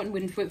out which one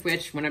went with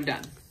which when I'm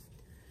done.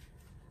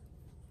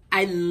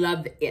 I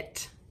love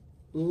it.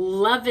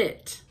 Love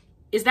it.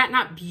 Is that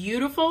not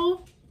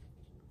beautiful?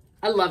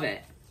 I love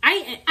it.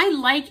 I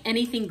like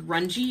anything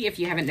grungy, if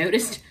you haven't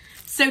noticed.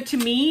 So to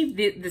me,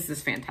 this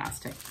is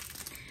fantastic.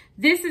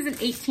 This is an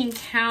 18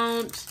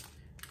 count.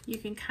 You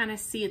can kind of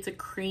see it's a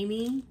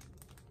creamy.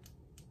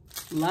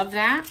 Love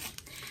that.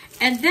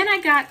 And then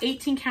I got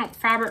 18 count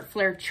Fabric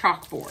Flair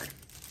chalkboard.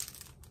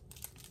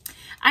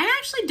 I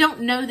actually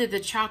don't know that the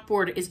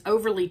chalkboard is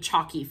overly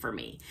chalky for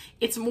me.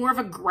 It's more of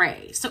a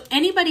gray. So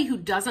anybody who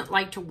doesn't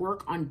like to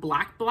work on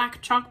black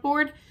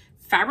chalkboard,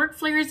 Fabric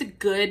Flair is a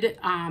good,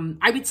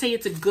 I would say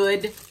it's a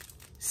good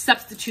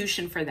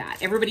substitution for that.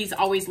 Everybody's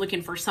always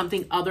looking for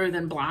something other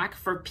than black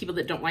for people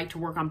that don't like to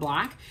work on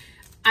black.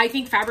 I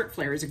think Fabric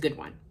Flair is a good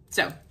one.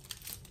 So,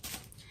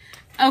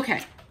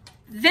 okay.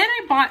 Then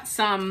I bought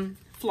some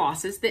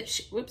flosses that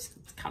she, whoops,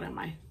 it's caught on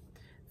my,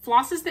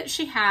 flosses that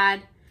she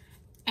had,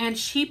 and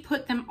she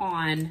put them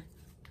on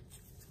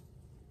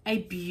a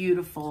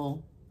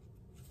beautiful,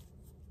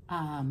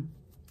 I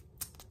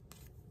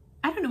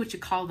don't know what you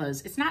call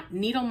those. It's not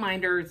needle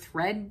minder,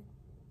 thread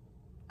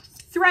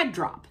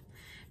drop.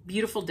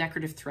 Beautiful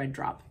decorative thread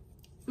drop.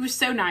 It was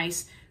so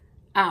nice.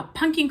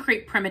 Pumpkin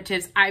Crepe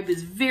Primitives. I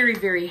was very,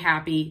 very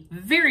happy,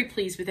 very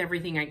pleased with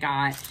everything I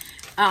got.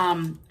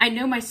 I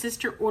know my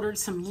sister ordered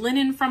some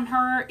linen from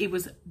her. It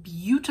was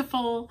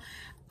beautiful.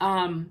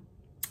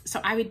 So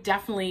I would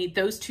definitely,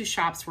 those two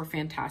shops were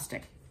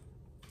fantastic.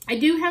 I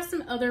do have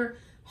some other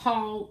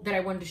haul that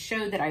I wanted to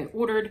show that I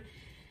ordered,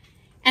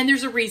 and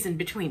there's a reason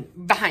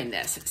behind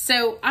this.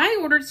 So I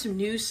ordered some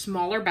new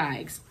smaller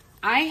bags.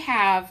 I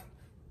have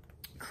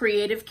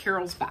Creative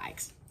Carol's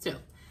bags. So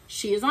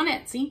she is on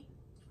Etsy,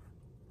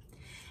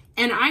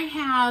 and I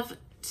have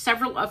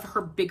several of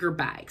her bigger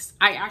bags.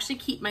 I actually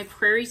keep my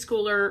Prairie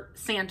Schooler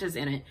Santas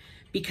in it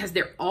because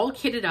they're all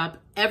kitted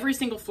up. Every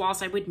single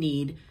floss I would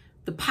need.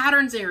 The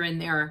patterns are in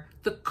there.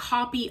 The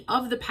copy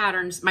of the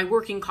patterns, my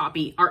working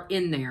copy, are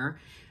in there.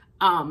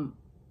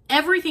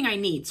 Everything I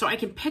need. So I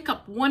can pick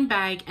up one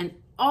bag and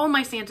all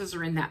my Santas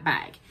are in that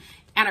bag.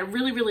 And I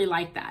really, really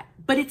like that.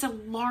 But it's a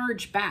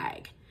large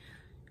bag.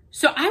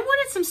 So I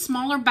wanted some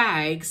smaller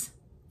bags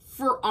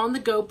for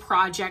on-the-go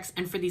projects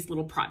and for these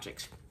little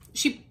projects.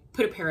 She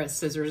put a pair of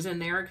scissors in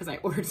there because I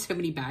ordered so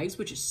many bags,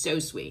 which is so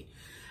sweet.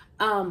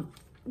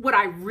 What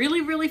I really,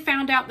 really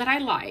found out that I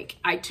like,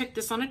 I took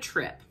this on a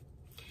trip.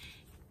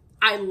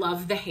 I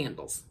love the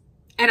handles.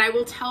 And I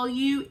will tell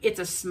you, it's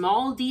a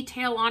small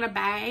detail on a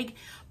bag,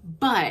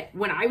 but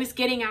when I was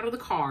getting out of the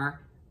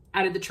car,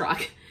 out of the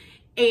truck,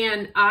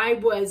 and I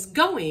was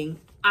going,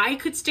 I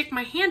could stick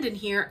my hand in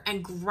here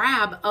and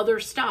grab other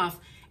stuff,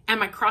 and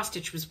my cross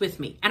stitch was with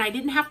me, and I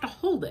didn't have to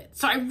hold it.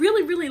 So I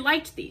really, really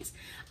liked these.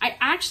 I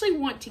actually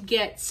want to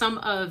get some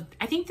of,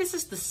 I think this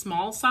is the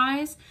small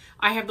size.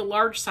 I have the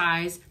large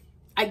size.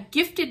 I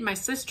gifted my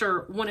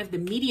sister one of the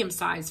medium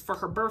size for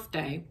her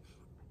birthday.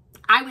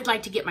 I would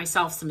like to get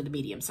myself some of the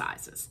medium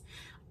sizes.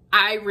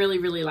 I really,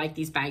 really like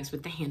these bags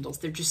with the handles.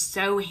 They're just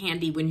so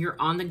handy when you're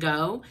on the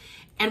go.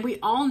 And we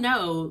all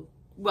know,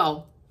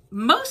 well,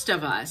 most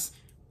of us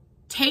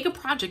take a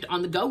project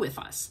on the go with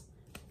us.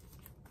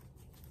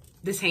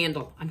 This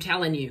handle, I'm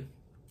telling you,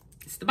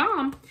 it's the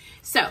bomb.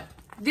 So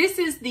this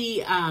is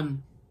the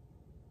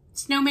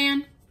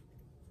snowman.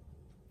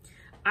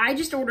 I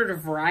just ordered a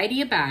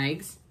variety of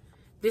bags.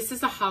 This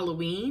is a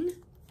Halloween.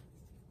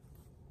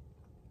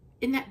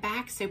 Isn't that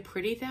back so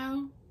pretty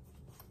though?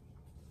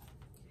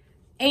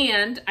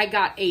 And I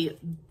got a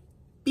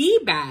bee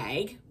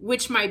bag,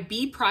 which my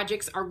bee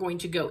projects are going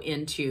to go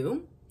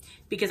into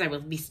because I will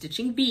be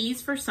stitching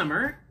bees for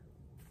summer.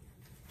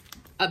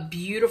 A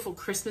beautiful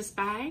Christmas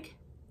bag.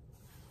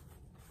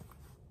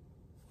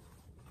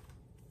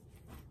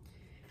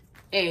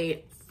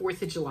 A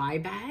 4th of July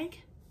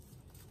bag.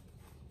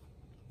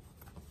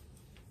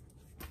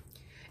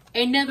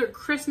 another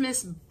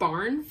Christmas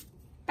barn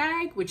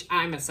bag, which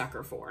I'm a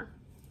sucker for.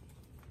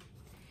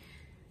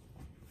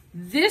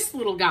 This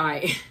little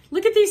guy,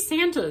 look at these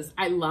Santas.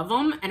 I love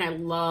them, and I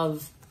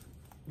love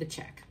the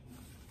check.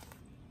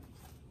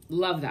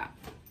 Love that.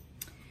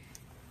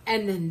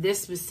 And then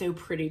this was so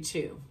pretty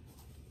too.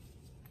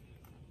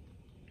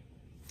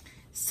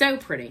 So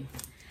pretty.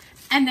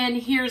 And then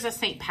here's a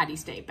St.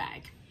 Paddy's Day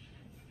bag.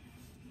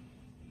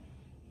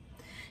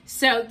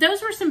 So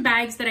those were some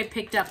bags that I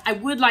picked up. I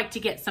would like to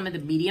get some of the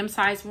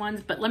medium-sized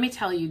ones, but let me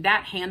tell you,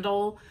 that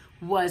handle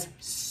was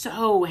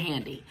so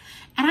handy.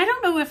 And I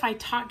don't know if I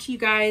talked to you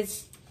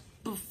guys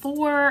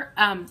before.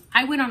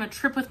 I went on a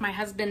trip with my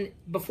husband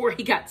before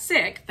he got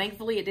sick.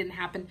 Thankfully, it didn't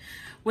happen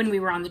when we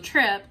were on the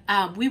trip.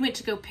 We went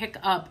to go pick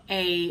up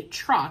a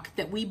truck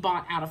that we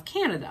bought out of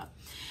Canada.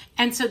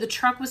 And so the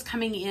truck was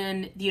coming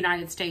in the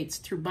United States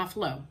through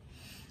Buffalo.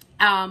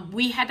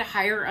 We had to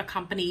hire a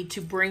company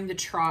to bring the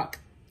truck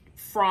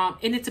from,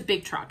 and it's a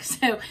big truck,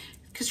 so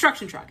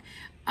construction truck.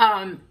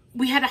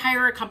 We had to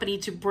hire a company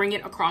to bring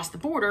it across the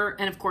border.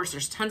 And of course,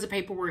 there's tons of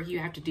paperwork you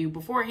have to do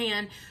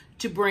beforehand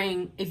to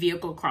bring a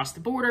vehicle across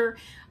the border.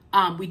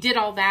 We did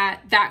all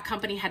that. That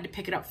company had to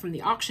pick it up from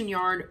the auction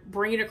yard,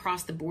 bring it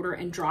across the border,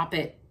 and drop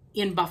it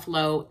in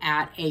Buffalo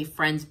at a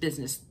friend's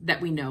business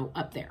that we know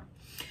up there.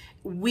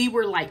 We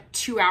were like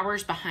 2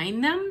 hours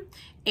behind them,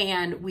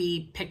 and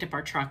we picked up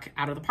our truck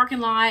out of the parking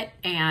lot,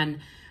 and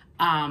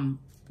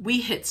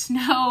we hit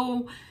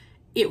snow.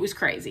 It was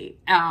crazy.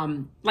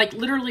 Like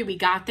literally we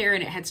got there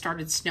and it had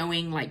started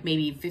snowing like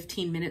maybe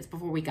 15 minutes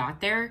before we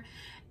got there.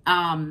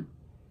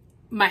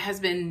 My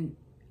husband,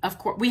 of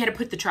course, we had to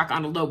put the truck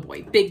on a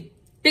lowboy,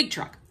 big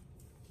truck.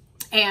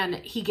 And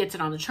he gets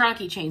it on the truck,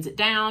 he chains it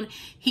down.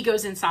 He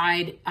goes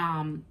inside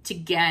to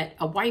get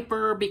a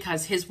wiper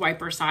because his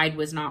wiper side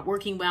was not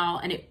working well,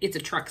 and it's a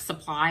truck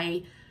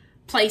supply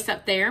place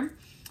up there.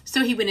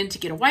 So he went in to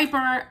get a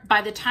wiper.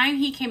 By the time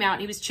he came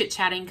out, he was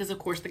chit-chatting because, of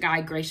course, the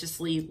guy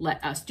graciously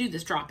let us do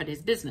this drop at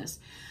his business.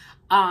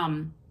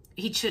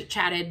 He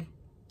chit-chatted.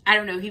 I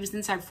don't know. He was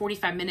inside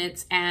 45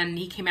 minutes, and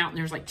he came out, and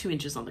there was like 2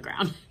 inches on the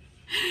ground.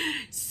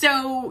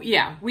 So,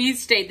 yeah, we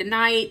stayed the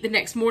night. The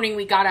next morning,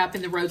 we got up,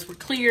 and the roads were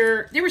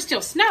clear. There was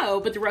still snow,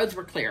 but the roads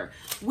were clear.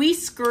 We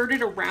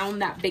skirted around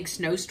that big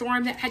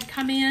snowstorm that had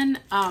come in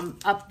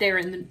up there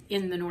in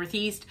the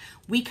Northeast.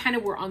 We kind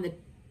of were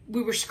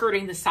we were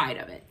skirting the side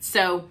of it.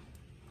 So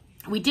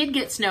we did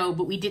get snow,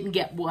 but we didn't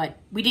get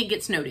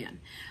snowed in.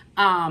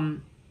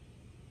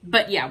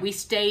 But yeah, we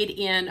stayed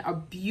in a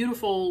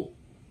beautiful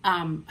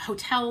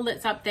hotel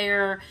that's up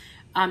there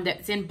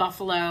that's in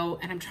Buffalo.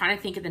 And I'm trying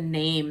to think of the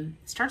name.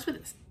 It starts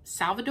with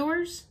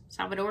Salvador's,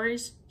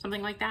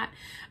 something like that.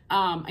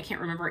 I can't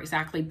remember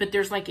exactly, but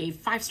there's like a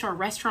 5-star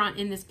restaurant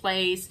in this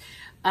place.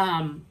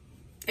 And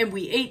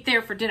we ate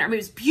there for dinner. I mean, it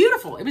was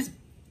beautiful. It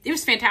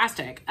was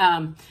fantastic.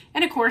 And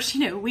of course,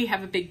 you know, we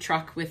have a big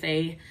truck with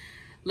a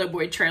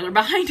lowboy trailer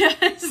behind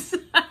us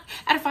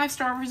at a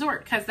 5-star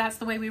resort because that's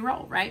the way we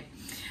roll, right?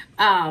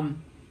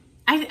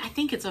 I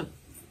think it's a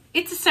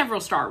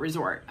several star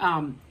resort.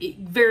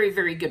 Very,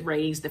 very good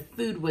ratings. The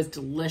food was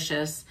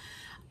delicious.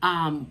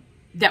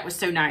 That was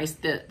so nice.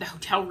 The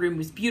hotel room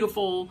was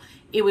beautiful.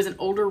 It was an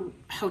older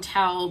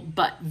hotel,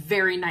 but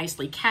very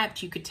nicely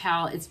kept. You could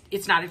tell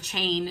it's not a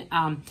chain.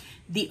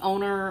 The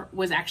owner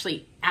was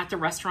actually at the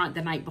restaurant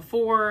the night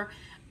before.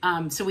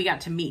 So we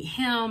got to meet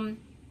him.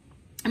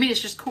 I mean,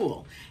 it's just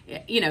cool.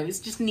 You know, it's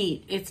just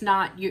neat. It's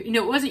not,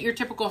 it wasn't your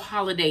typical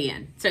Holiday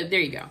Inn. So there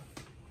you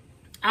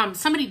go.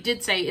 Somebody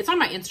did say, it's on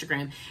my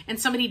Instagram, and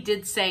somebody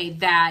did say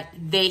that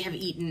they have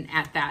eaten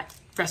at that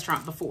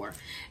restaurant before,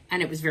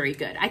 and it was very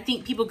good. I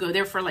think people go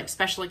there for like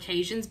special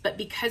occasions, but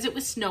because it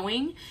was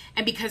snowing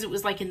and because it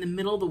was like in the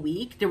middle of the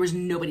week, there was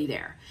nobody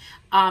there.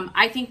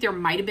 I think there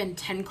might have been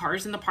 10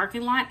 cars in the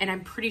parking lot, and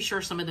I'm pretty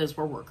sure some of those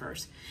were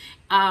workers.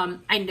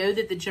 I know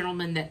that the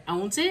gentleman that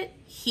owns it,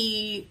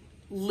 he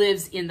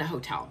lives in the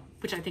hotel,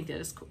 which I think that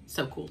is cool,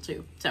 so cool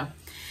too. So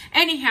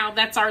anyhow,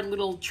 that's our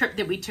little trip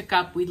that we took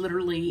up. We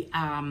literally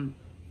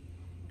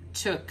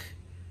took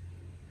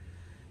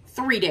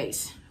 3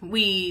 days.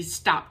 We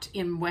stopped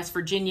in West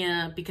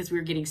Virginia because we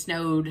were getting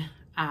snowed.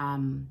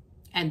 And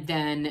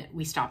then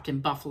we stopped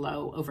in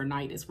Buffalo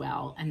overnight as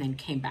well, and then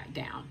came back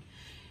down.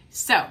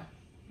 So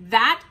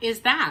that is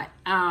that.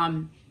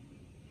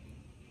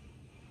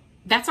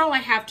 That's all I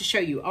have to show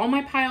you. All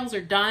my piles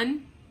are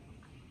done.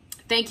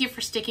 Thank you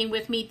for sticking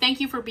with me. Thank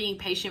you for being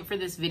patient for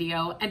this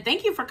video. And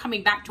thank you for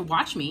coming back to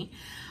watch me.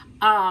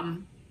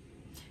 And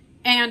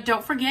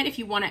don't forget, if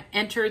you want to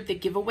enter the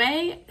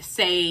giveaway,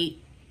 say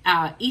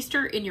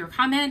Easter in your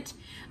comment.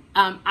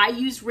 I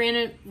use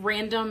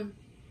random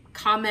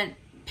comment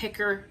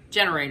picker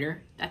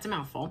generator. That's a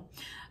mouthful.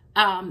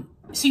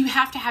 So you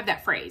have to have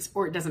that phrase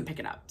or it doesn't pick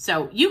it up.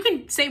 So you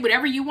can say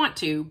whatever you want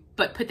to,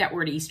 but put that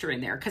word Easter in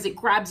there because it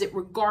grabs it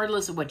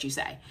regardless of what you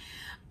say.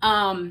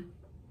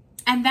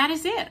 And that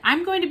is it.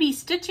 I'm going to be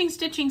stitching.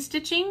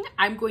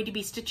 I'm going to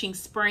be stitching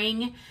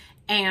spring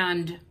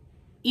and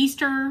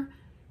Easter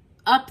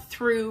up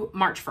through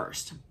March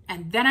 1st.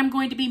 And then I'm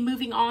going to be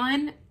moving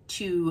on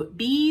to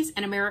bees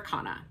and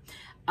Americana.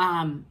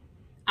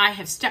 I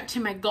have stuck to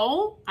my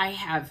goal. I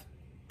have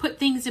put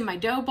things in my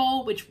dough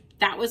bowl, which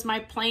that was my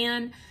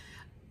plan.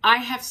 I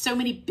have so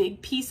many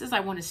big pieces I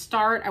want to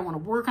start. I want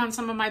to work on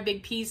some of my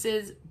big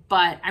pieces,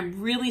 but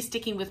I'm really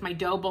sticking with my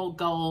dough bowl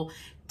goal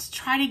to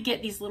try to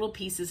get these little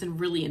pieces and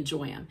really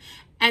enjoy them.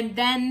 And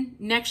then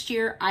next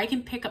year I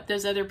can pick up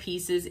those other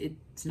pieces.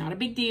 It's not a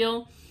big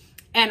deal.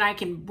 And I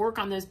can work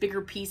on those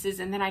bigger pieces,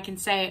 and then I can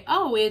say,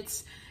 oh,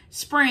 it's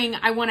spring.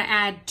 I want to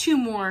add 2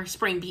 more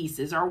spring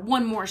pieces or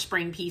 1 more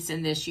spring piece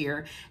in this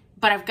year,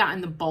 but I've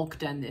gotten the bulk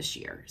done this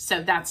year.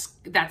 So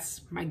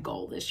that's my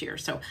goal this year.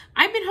 So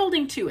I've been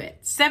holding to it.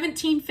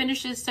 17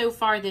 finishes so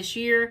far this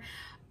year.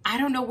 I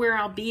don't know where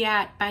I'll be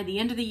at by the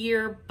end of the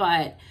year,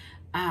 but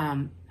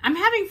I'm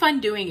having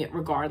fun doing it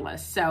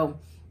regardless. So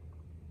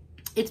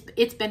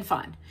it's been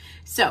fun.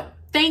 So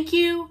thank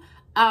you.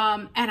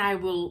 And I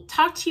will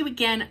talk to you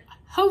again,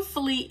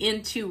 hopefully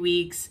in 2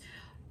 weeks,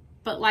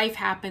 but life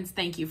happens.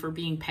 Thank you for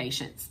being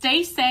patient.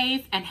 Stay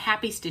safe and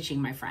happy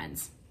stitching, my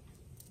friends.